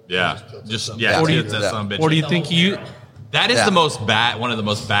jug. Yeah. Just Just tilts yeah, it Or do you- it's that son of a bitch. Or do you think That is one of the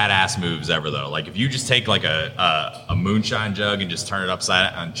most badass moves ever, though. Like if you just take like a moonshine jug and just turn it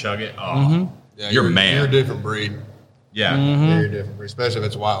upside and chug it, you're man. You're a different breed. Yeah, You're a different breed, especially if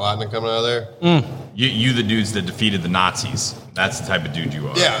it's white lightning coming out of there. You the dudes that defeated the Nazis. That's the type of dude you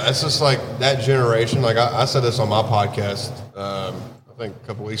are. Yeah, that's just like that generation. Like I said this on my podcast. I think a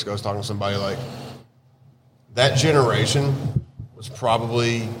couple weeks ago, I was talking to somebody like that generation was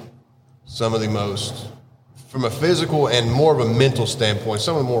probably some of the most, from a physical and more of a mental standpoint,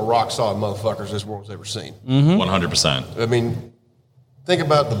 some of the more rock solid motherfuckers this world's ever seen. 100%. I mean, think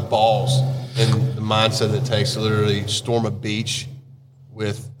about the balls and the mindset that it takes to literally storm a beach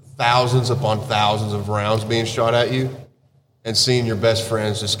with thousands upon thousands of rounds being shot at you and seeing your best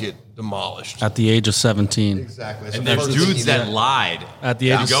friends just get demolished. At the age of 17. Exactly. That's And the there's first thing dudes you that do. lied. At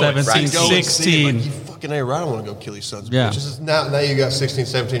the age of Go 17, and Go and see it, 16. like, you fucking ain't right. I want to go kill these sons of Yeah. bitches. Now you got 16,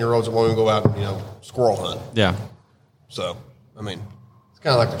 17-year-olds that won't even go out and, squirrel hunt. Yeah. So, I mean, it's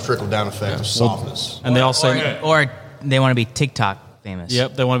kind of like the trickle-down effect of softness. And they all say, Or they want to be TikTok famous.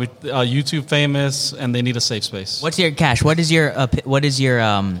 yep, they want to be YouTube famous and they need a safe space. What's your Cash? What is your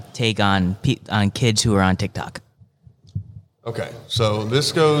take on kids who are on TikTok? Okay, so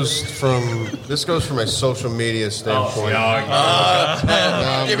this goes from a social media standpoint.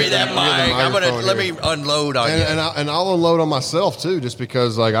 Give me that mic. Let me unload on you. And I'll unload on myself too, just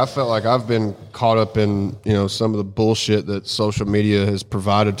because like I felt like I've been caught up in some of the bullshit that social media has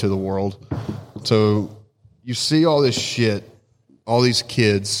provided to the world. So you see all this shit, all these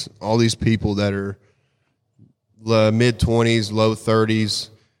kids, all these people that are mid-20s, low 30s,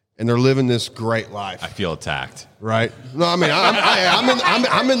 and they're living this great life. I feel attacked. Right? No, I mean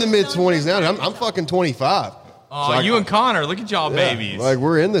I'm in the mid-20s now. I'm fucking 25. Oh, you and Connor, look at y'all babies. Like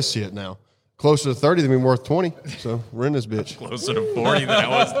we're in this shit now. Closer to 30 than we're worth 20. So we're in this bitch. Closer to 40 than I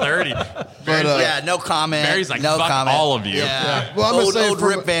was 30. But, yeah, no comment. Barry's like, no fuck comment. all of you. Yeah. Well, I'm old saying from-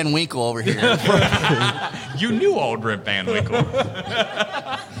 Rip Van Winkle over here. You knew old Rip Van Winkle.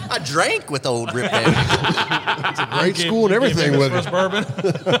 I drank with old Rip Van Winkle. Great school and everything with it. bourbon.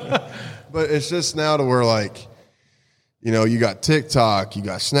 But it's just now to where like, you got TikTok, you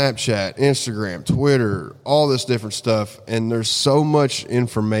got Snapchat, Instagram, Twitter, all this different stuff. And there's so much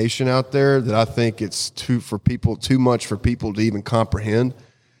information out there that I think it's too much for people to even comprehend.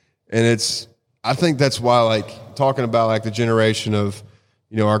 And I think that's why like talking about like the generation of,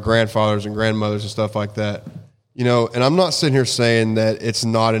 our grandfathers and grandmothers and stuff like that, and I'm not sitting here saying that it's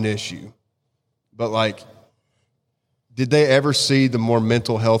not an issue, but like, did they ever see the more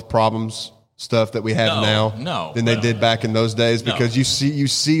mental health problems stuff that we have now than they did back in those days? Because you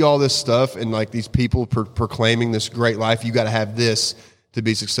see all this stuff and like these people proclaiming this great life. You got to have this to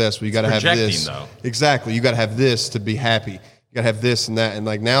be successful. You got to have this. Though. Exactly. You got to have this to be happy. You got to have this and that. And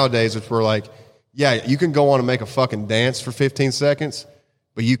like nowadays it's where like, yeah, you can go on and make a fucking dance for 15 seconds,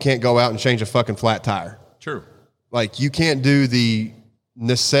 but you can't go out and change a fucking flat tire. True. Like you can't do the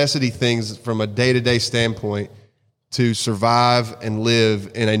necessity things from a day-to-day standpoint to survive and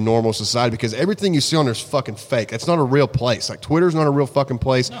live in a normal society, because everything you see on there is fucking fake. It's not a real place. Like Twitter's not a real fucking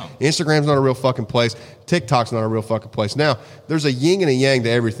place. No. Instagram's not a real fucking place. TikTok's not a real fucking place. Now, there's a yin and a yang to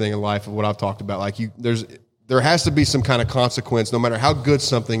everything in life of what I've talked about. Like there has to be some kind of consequence. No matter how good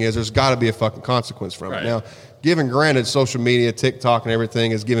something is, there's got to be a fucking consequence from it. Now, given granted, social media, TikTok and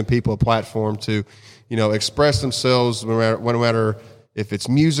everything is giving people a platform to, express themselves no matter if it's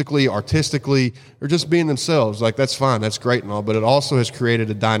musically, artistically, or just being themselves. Like, that's fine. That's great and all. But it also has created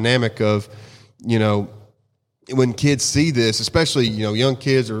a dynamic of, when kids see this, especially, young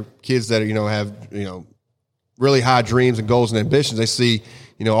kids or kids that, have, really high dreams and goals and ambitions, they see,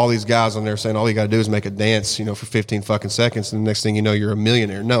 all these guys on there saying all you got to do is make a dance, for 15 fucking seconds. And the next thing you know, you're a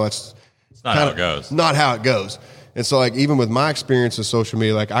millionaire. No, it's not how it goes. Not how it goes. And so, like, even with my experience in social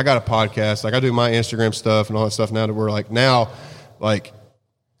media, like, I got a podcast, like, I do my Instagram stuff and all that stuff now to where, like, now, like,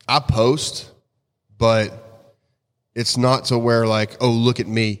 I post, but it's not to where, like, oh, look at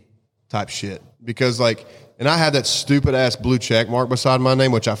me type shit. Because, like, and I have that stupid-ass blue check mark beside my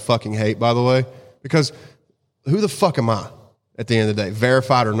name, which I fucking hate, by the way. Because who the fuck am I at the end of the day?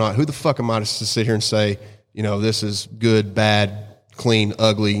 Verified or not, who the fuck am I to sit here and say, this is good, bad, clean,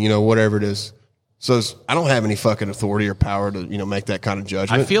 ugly, whatever it is. So I don't have any fucking authority or power to, make that kind of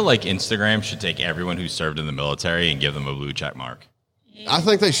judgment. I feel like Instagram should take everyone who served in the military and give them a blue check mark. I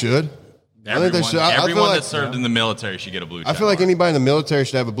think they should. I think they should. Everyone that served in the military should get a blue check I feel like mark. anybody in the military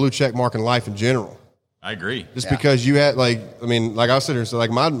should have a blue check mark in life in general. I agree. Just because you had, like I was sitting here, so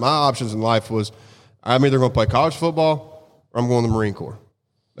like my options in life was I'm either going to play college football or I'm going to the Marine Corps.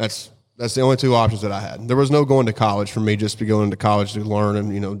 That's That's the only two options that I had. There was no going to college for me just to go into college to learn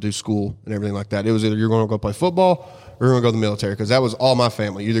and, do school and everything like that. It was either you're going to go play football or you're going to go to the military, because that was all my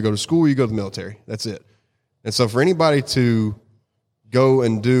family. You either go to school or you go to the military. That's it. And so for anybody to go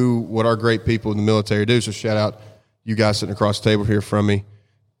and do what our great people in the military do, so shout out you guys sitting across the table here from me,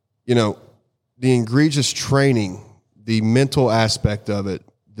 the egregious training, the mental aspect of it,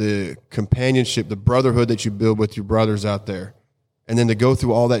 the companionship, the brotherhood that you build with your brothers out there, and then to go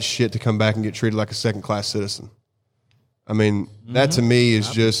through all that shit to come back and get treated like a second-class citizen. I mean, that to me is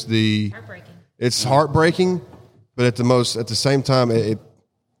just Heartbreaking. It's heartbreaking, but at the same time, it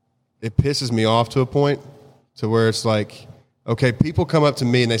pisses me off to a point to where it's like, okay, people come up to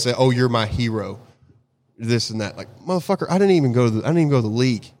me and they say, "Oh, you're my hero," this and that. Like, motherfucker, I didn't even go to the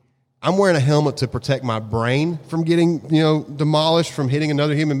league. I'm wearing a helmet to protect my brain from getting, demolished from hitting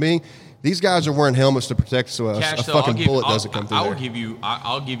another human being. These guys are wearing helmets to protect so a fucking bullet doesn't come through there.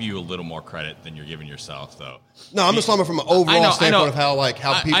 I'll give you a little more credit than you're giving yourself, though. No, I'm just talking from an overall standpoint of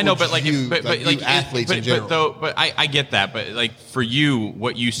how people view athletes in general. But I get that. But like for you,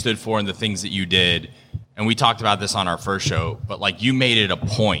 what you stood for and the things that you did, and we talked about this on our first show, but like you made it a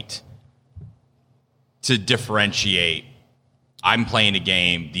point to differentiate. I'm playing a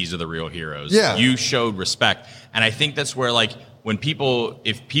game. These are the real heroes. Yeah. You showed respect. And I think that's where, like,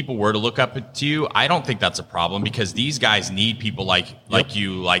 if people were to look up to you, I don't think that's a problem, because these guys need people like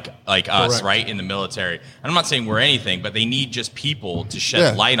you, like us, Correct. right, in the military. And I'm not saying we're anything, but they need just people to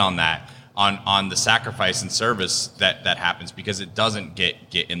shed light on that, on the sacrifice and service that happens, because it doesn't get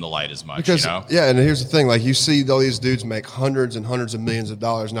in the light as much. Because, yeah, and here's the thing. Like, you see all these dudes make hundreds and hundreds of millions of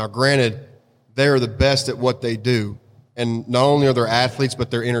dollars. Now, granted, they are the best at what they do. And not only are they athletes,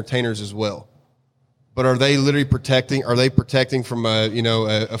 but they're entertainers as well. But are they literally protecting? Are they protecting from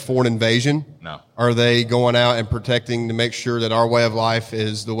a foreign invasion? No. Are they going out and protecting to make sure that our way of life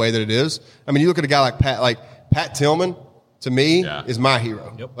is the way that it is? I mean, you look at a guy like Pat Tillman. To me, is my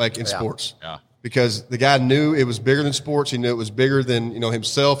hero. Yep. Like in sports, Yeah. because the guy knew it was bigger than sports. He knew it was bigger than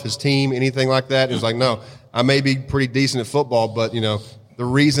himself, his team, anything like that. He was like, no, I may be pretty decent at football, but the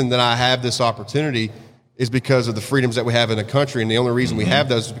reason that I have this opportunity is because of the freedoms that we have in the country. And the only reason we have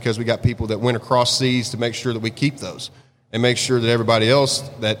those is because we got people that went across seas to make sure that we keep those and make sure that everybody else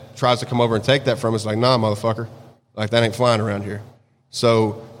that tries to come over and take that from us, like, nah, motherfucker, like that ain't flying around here.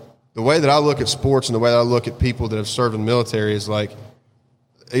 So the way that I look at sports and the way that I look at people that have served in the military is like,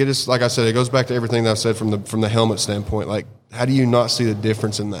 it is, like I said, it goes back to everything that I said from the helmet standpoint. Like, how do you not see the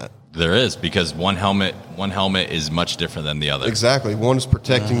difference in that? There is, because one helmet is much different than the other. Exactly. One is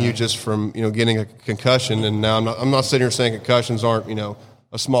protecting you just from getting a concussion, and now I'm not sitting here saying concussions aren't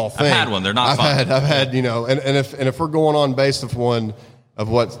a small thing. I've had one. They're not fun. I've had and if we're going on based of one of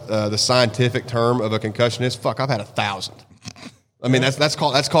what the scientific term of a concussion is, I've had 1,000. I mean that's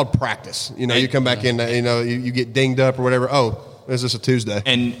called practice. You come back in, you get dinged up or whatever. Oh, is this a Tuesday?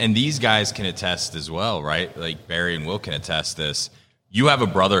 And these guys can attest as well, right? Like Barry and Will can attest this. You have a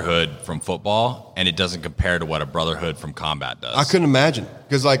brotherhood from football, and it doesn't compare to what a brotherhood from combat does. I couldn't imagine,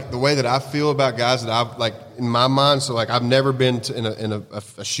 because like the way that I feel about guys that I've like in my mind. So like I've never been in a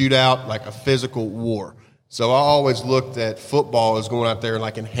shootout, like a physical war. So I always looked at football as going out there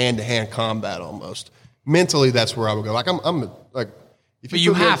like in hand-to-hand combat almost. Mentally, that's where I would go. Like I'm like. But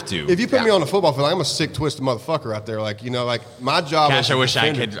you have to. If you put me on the football field, I'm a sick, twisted motherfucker out there. Like like my job. Cash, I wish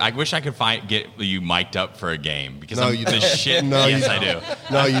I could get you mic'd up for a game, because no, I'm you the don't. shit. No, yes, you I don't.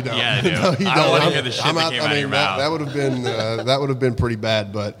 do. No, you don't. Yeah, I do. No, you I don't. want to hear the shit that came out of your mouth. That would have been pretty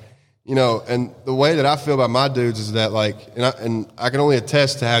bad. But and the way that I feel about my dudes is that like, and I can only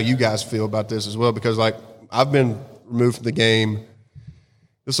attest to how you guys feel about this as well, because like I've been removed from the game.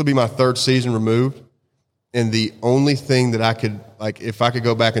 This will be my 3rd season removed. And the only thing that I could, like, if I could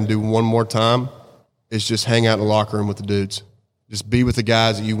go back and do one more time, is just hang out in the locker room with the dudes. Just be with the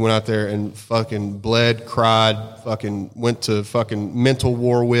guys that you went out there and fucking bled, cried, fucking went to fucking mental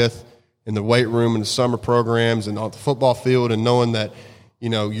war with in the weight room and the summer programs and on the football field, and knowing that,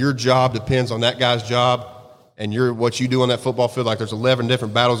 your job depends on that guy's job, and what you do on that football field. Like, there's 11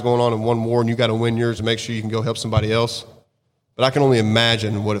 different battles going on in one war, and you got to win yours to make sure you can go help somebody else. But I can only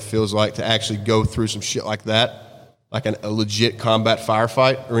imagine what it feels like to actually go through some shit like that, like a legit combat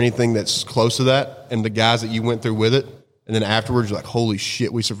firefight or anything that's close to that, and the guys that you went through with it, and then afterwards you're like, holy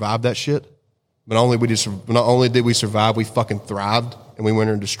shit, we survived that shit. But not only did we survive, we fucking thrived, and we went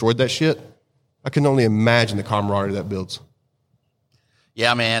in and destroyed that shit. I can only imagine the camaraderie that builds.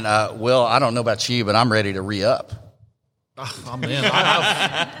 Yeah, man. Will, I don't know about you, but I'm ready to re-up. I'm in.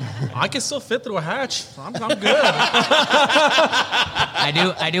 I can still fit through a hatch. I'm good.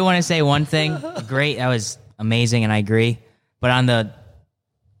 I do want to say one thing. Great, that was amazing, and I agree. But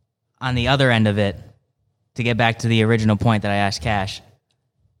on the other end of it, to get back to the original point that I asked Cash,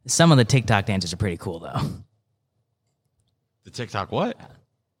 some of the TikTok dances are pretty cool, though. The TikTok what?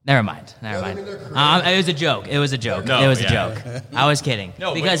 Never mind. It was a joke. It was a joke. No, it was yeah. a joke. I was kidding.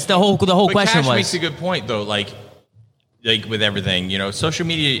 No, because but- the whole But question Cash was makes a good point, though. Like with everything, social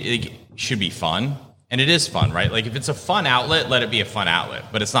media should be fun, and it is fun, right? Like if it's a fun outlet, let it be a fun outlet.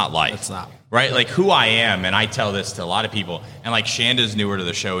 But it's not life. It's not. Right? Like who I am, and I tell this to a lot of people, and like Shanda's newer to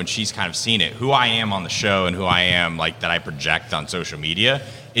the show, and she's kind of seen it. Who I am on the show and who I am like that I project on social media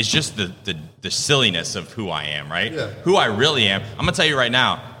is just the silliness of who I am, right? Yeah. Who I really am. I'm gonna tell you right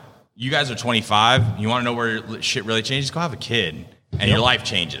now. You guys are 25. You want to know where shit really changes? Go have a kid, and your life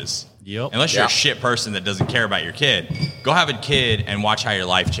changes. Yep. Unless you're a shit person that doesn't care about your kid, go have a kid and watch how your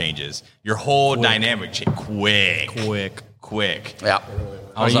life changes. Your whole dynamic quick. Yeah.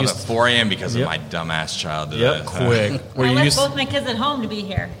 I was Are up you at 4 a.m. because of Yep. my dumbass child. Yep, quick. I left both my kids at home to be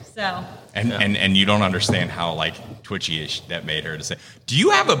here, so. And you don't understand how like twitchy-ish that made her to say. Do you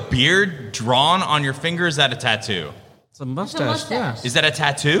have a beard drawn on your finger? Is that a tattoo? It's a mustache. Yeah. Is that a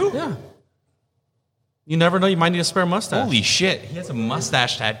tattoo? Yeah. You never know. You might need a spare mustache. Holy shit! He has a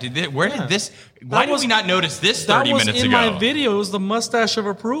mustache tattoo. Where Yeah. did this? Why did we not notice this That 30 was minutes in ago? my video. It was the mustache of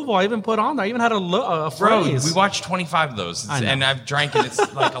approval. I even put on there. I even had a Bro, phrase. we watched 25 of those, I know. and I've drank it. It's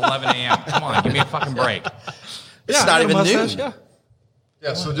like 11 a.m. Come on, give me a fucking break. It's Yeah, not I had a even mustache, noon. Yeah.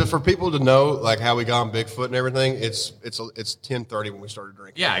 Yeah, so just for people to know, like how we got on Bigfoot and everything, it's 10:30 when we started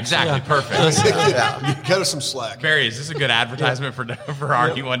drinking. Yeah, exactly. Yeah. Perfect. Cut us some slack. Barry, is this a good advertisement for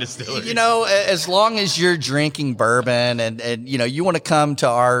RD1 Distillery? You know, as long as you're drinking bourbon and you want to come to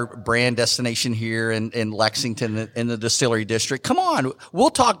our brand destination here in Lexington in the distillery district, come on. We'll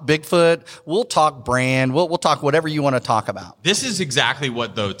talk Bigfoot. We'll talk brand. We'll talk whatever you want to talk about. This is exactly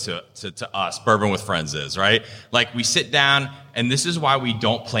what, though, to us, Bourbon with Friends is, right? Like, we sit down, and this is why we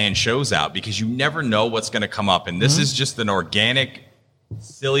don't plan shows out, because you never know what's going to come up. And this is just an organic,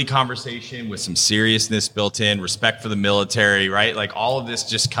 silly conversation with some seriousness built in, respect for the military, right? Like, all of this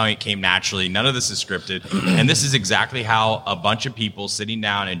just came naturally. None of this is scripted. And this is exactly how a bunch of people sitting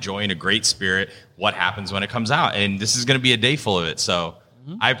down, enjoying a great spirit, what happens when it comes out. And this is going to be a day full of it. So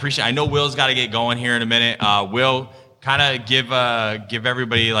I know Will's got to get going here in a minute. Will, kind of give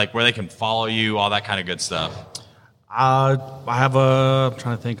everybody like where they can follow you, all that kind of good stuff. I have I'm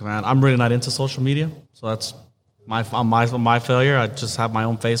trying to think, man. I'm really not into social media, so that's my failure. I just have my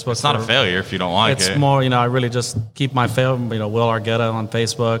own Facebook. It's not a failure if you don't like It's it. more, I really just keep my Will Argueta on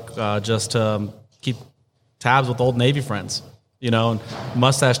Facebook, just to keep tabs with old Navy friends. And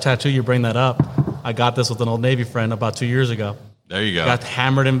mustache tattoo, you bring that up. I got this with an old Navy friend about 2 years ago. There you go. Got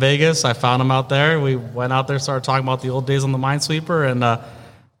hammered in Vegas. I found him out there. We went out there, started talking about the old days on the Minesweeper, and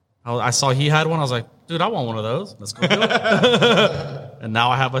I saw he had one. I was like, dude, I want one of those. Let's go do it. And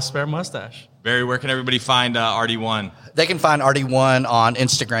now I have a spare mustache. Barry, where can everybody find RD1? They can find RD1 on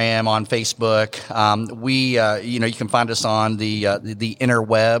Instagram, on Facebook. You can find us on the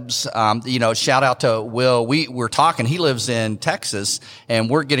interwebs. Shout out to Will. We're talking. He lives in Texas, and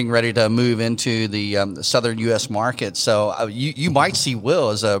we're getting ready to move into the southern U.S. market. So you might see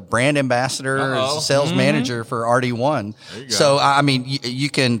Will as a brand ambassador, as a sales manager for RD1. There you go. So you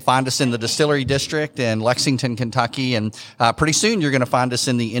can find us in the Distillery District in Lexington, Kentucky, and pretty soon you're going to find us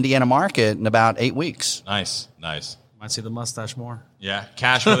in the Indiana market in about 8 weeks. Nice. Might see the mustache more. Yeah.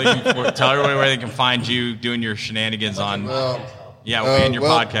 Cash, tell everybody where they can find you doing your shenanigans on. And your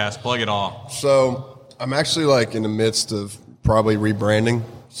podcast. Plug it all. So I'm actually like in the midst of probably rebranding.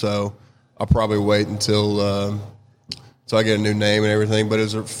 So I'll probably wait until I get a new name and everything. But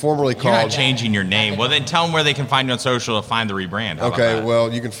it was formerly You're called. not changing your name. Well, then tell them where they can find you on social to find the rebrand. How about Okay, that?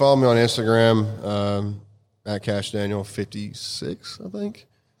 well, you can follow me on Instagram at CashDaniel56, I think.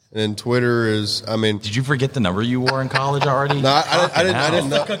 And then Twitter is, Did you forget the number you wore in college already? no, I didn't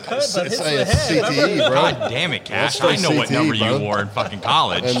know. It's CTE, bro. God damn it, Cash. Well, I it's know what CTE, number bro. you wore in fucking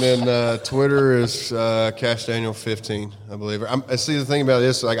college. And then Twitter is CashDaniel15, I believe. See, the thing about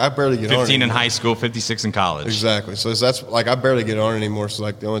this, like, I barely get on 15 in anymore. high school, 56 in college. Exactly. So that's like I barely get on anymore. So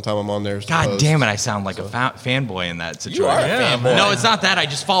like the only time I'm on there is to God post. damn it, I sound like a fanboy in that situation. You are a fanboy. No, it's not that. I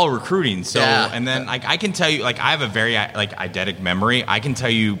just follow recruiting. So, Yeah. and then like I can tell you, like I have a very like eidetic memory. I can tell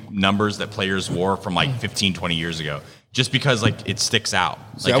you numbers that players wore from like 15, 20 years ago, just because like it sticks out.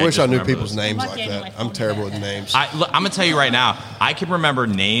 See, Like, I wish just I knew remember people's those. names I'm like not getting my that. I'm phone terrible back. with names. I'm gonna tell you right now, I can remember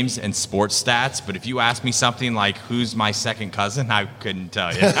names and sports stats, but if you ask me something like who's my second cousin, I couldn't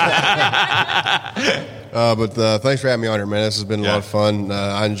tell you. But thanks for having me on here, man. This has been a lot of fun.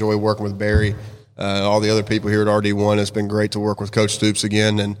 I enjoy working with Barry, all the other people here at RD1. It's been great to work with Coach Stoops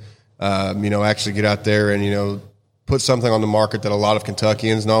again, and actually get out there and put something on the market that a lot of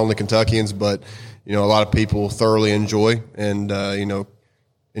Kentuckians, not only Kentuckians, but a lot of people thoroughly enjoy and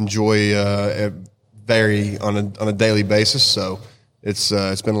enjoy on a daily basis. So it's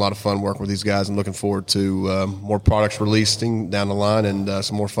been a lot of fun working with these guys. I'm looking forward to more products releasing down the line and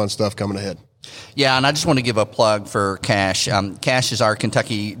some more fun stuff coming ahead. Yeah, and I just want to give a plug for Cash. Cash is our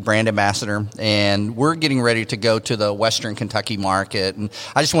Kentucky brand ambassador, and we're getting ready to go to the Western Kentucky market. And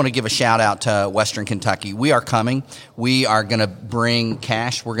I just want to give a shout out to Western Kentucky. We are coming. We are going to bring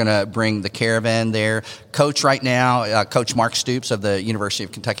Cash. We're going to bring the caravan there. Coach right now, Coach Mark Stoops of the University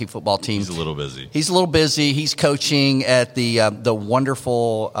of Kentucky football team. He's a little busy. He's coaching at the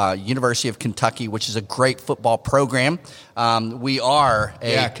wonderful University of Kentucky, which is a great football program. We are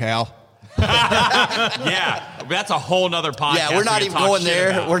Cal. Yeah, that's a whole nother podcast. Yeah, we're not even going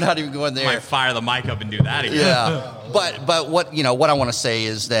there. We're not even going there. Might fire the mic up and do that again. Yeah, but what I want to say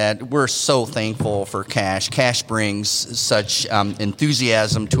is that we're so thankful for Cash. Cash brings such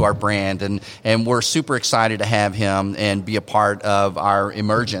enthusiasm to our brand, and we're super excited to have him and be a part of our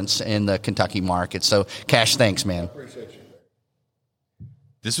emergence in the Kentucky market. So, Cash, thanks, man. Appreciate you.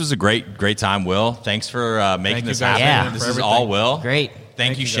 This was a great time, Will. Thanks for making this happen. Yeah. This is all Will. Great.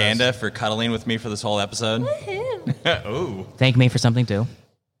 Thank you, Shanda, for cuddling with me for this whole episode. Ooh. Thank me for something too.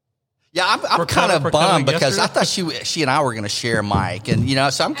 Yeah, I'm kind of bummed because I thought she and I were going to share a mic, and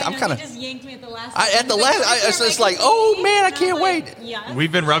so I'm kind of. just yanked me at the last. It's like, oh man, I can't wait. Yeah.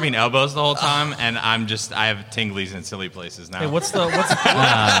 We've been rubbing elbows the whole time, and I have tinglies in silly places now. Hey, what's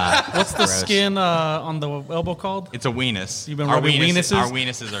the skin on the elbow called? It's a weenus. You've been rubbing weenuses? Our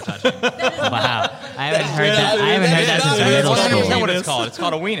weenuses are touching. Wow, I haven't heard that since middle That's school. not what it's called. It's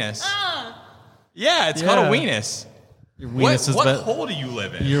called a weenus. Yeah, it's called a weenus. Your What weenuses, hole do you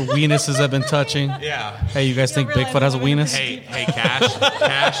live in? your weenuses have been touching. Yeah. Hey, you guys think Bigfoot has a weenus? Hey,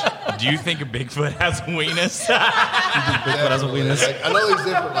 Cash, do you think a Bigfoot has a weenus? Bigfoot has a weenus. Like, I know these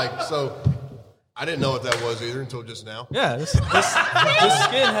different. So I didn't know what that was either until just now. Yeah, this skin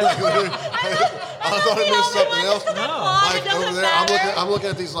has. I thought it meant something else. It doesn't Over there, matter. I'm looking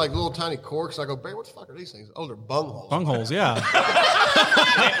at these like little tiny corks. I go, Barry, what the fuck are these things? Oh, they're bungholes. Bungholes, yeah.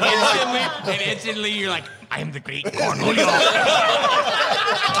 and instantly you're like, I am the great Cornholio.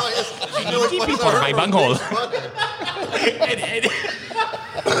 Deep for my bunghole.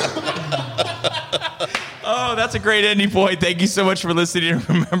 Oh, that's a great ending point. Thank you so much for listening.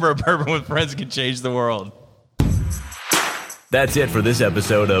 Remember, a bourbon with friends can change the world. That's it for this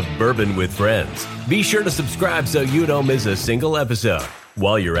episode of Bourbon with Friends. Be sure to subscribe so you don't miss a single episode.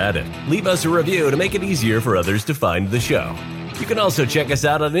 While you're at it, leave us a review to make it easier for others to find the show. You can also check us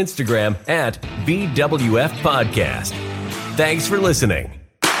out on Instagram at BWF Podcast. Thanks for listening.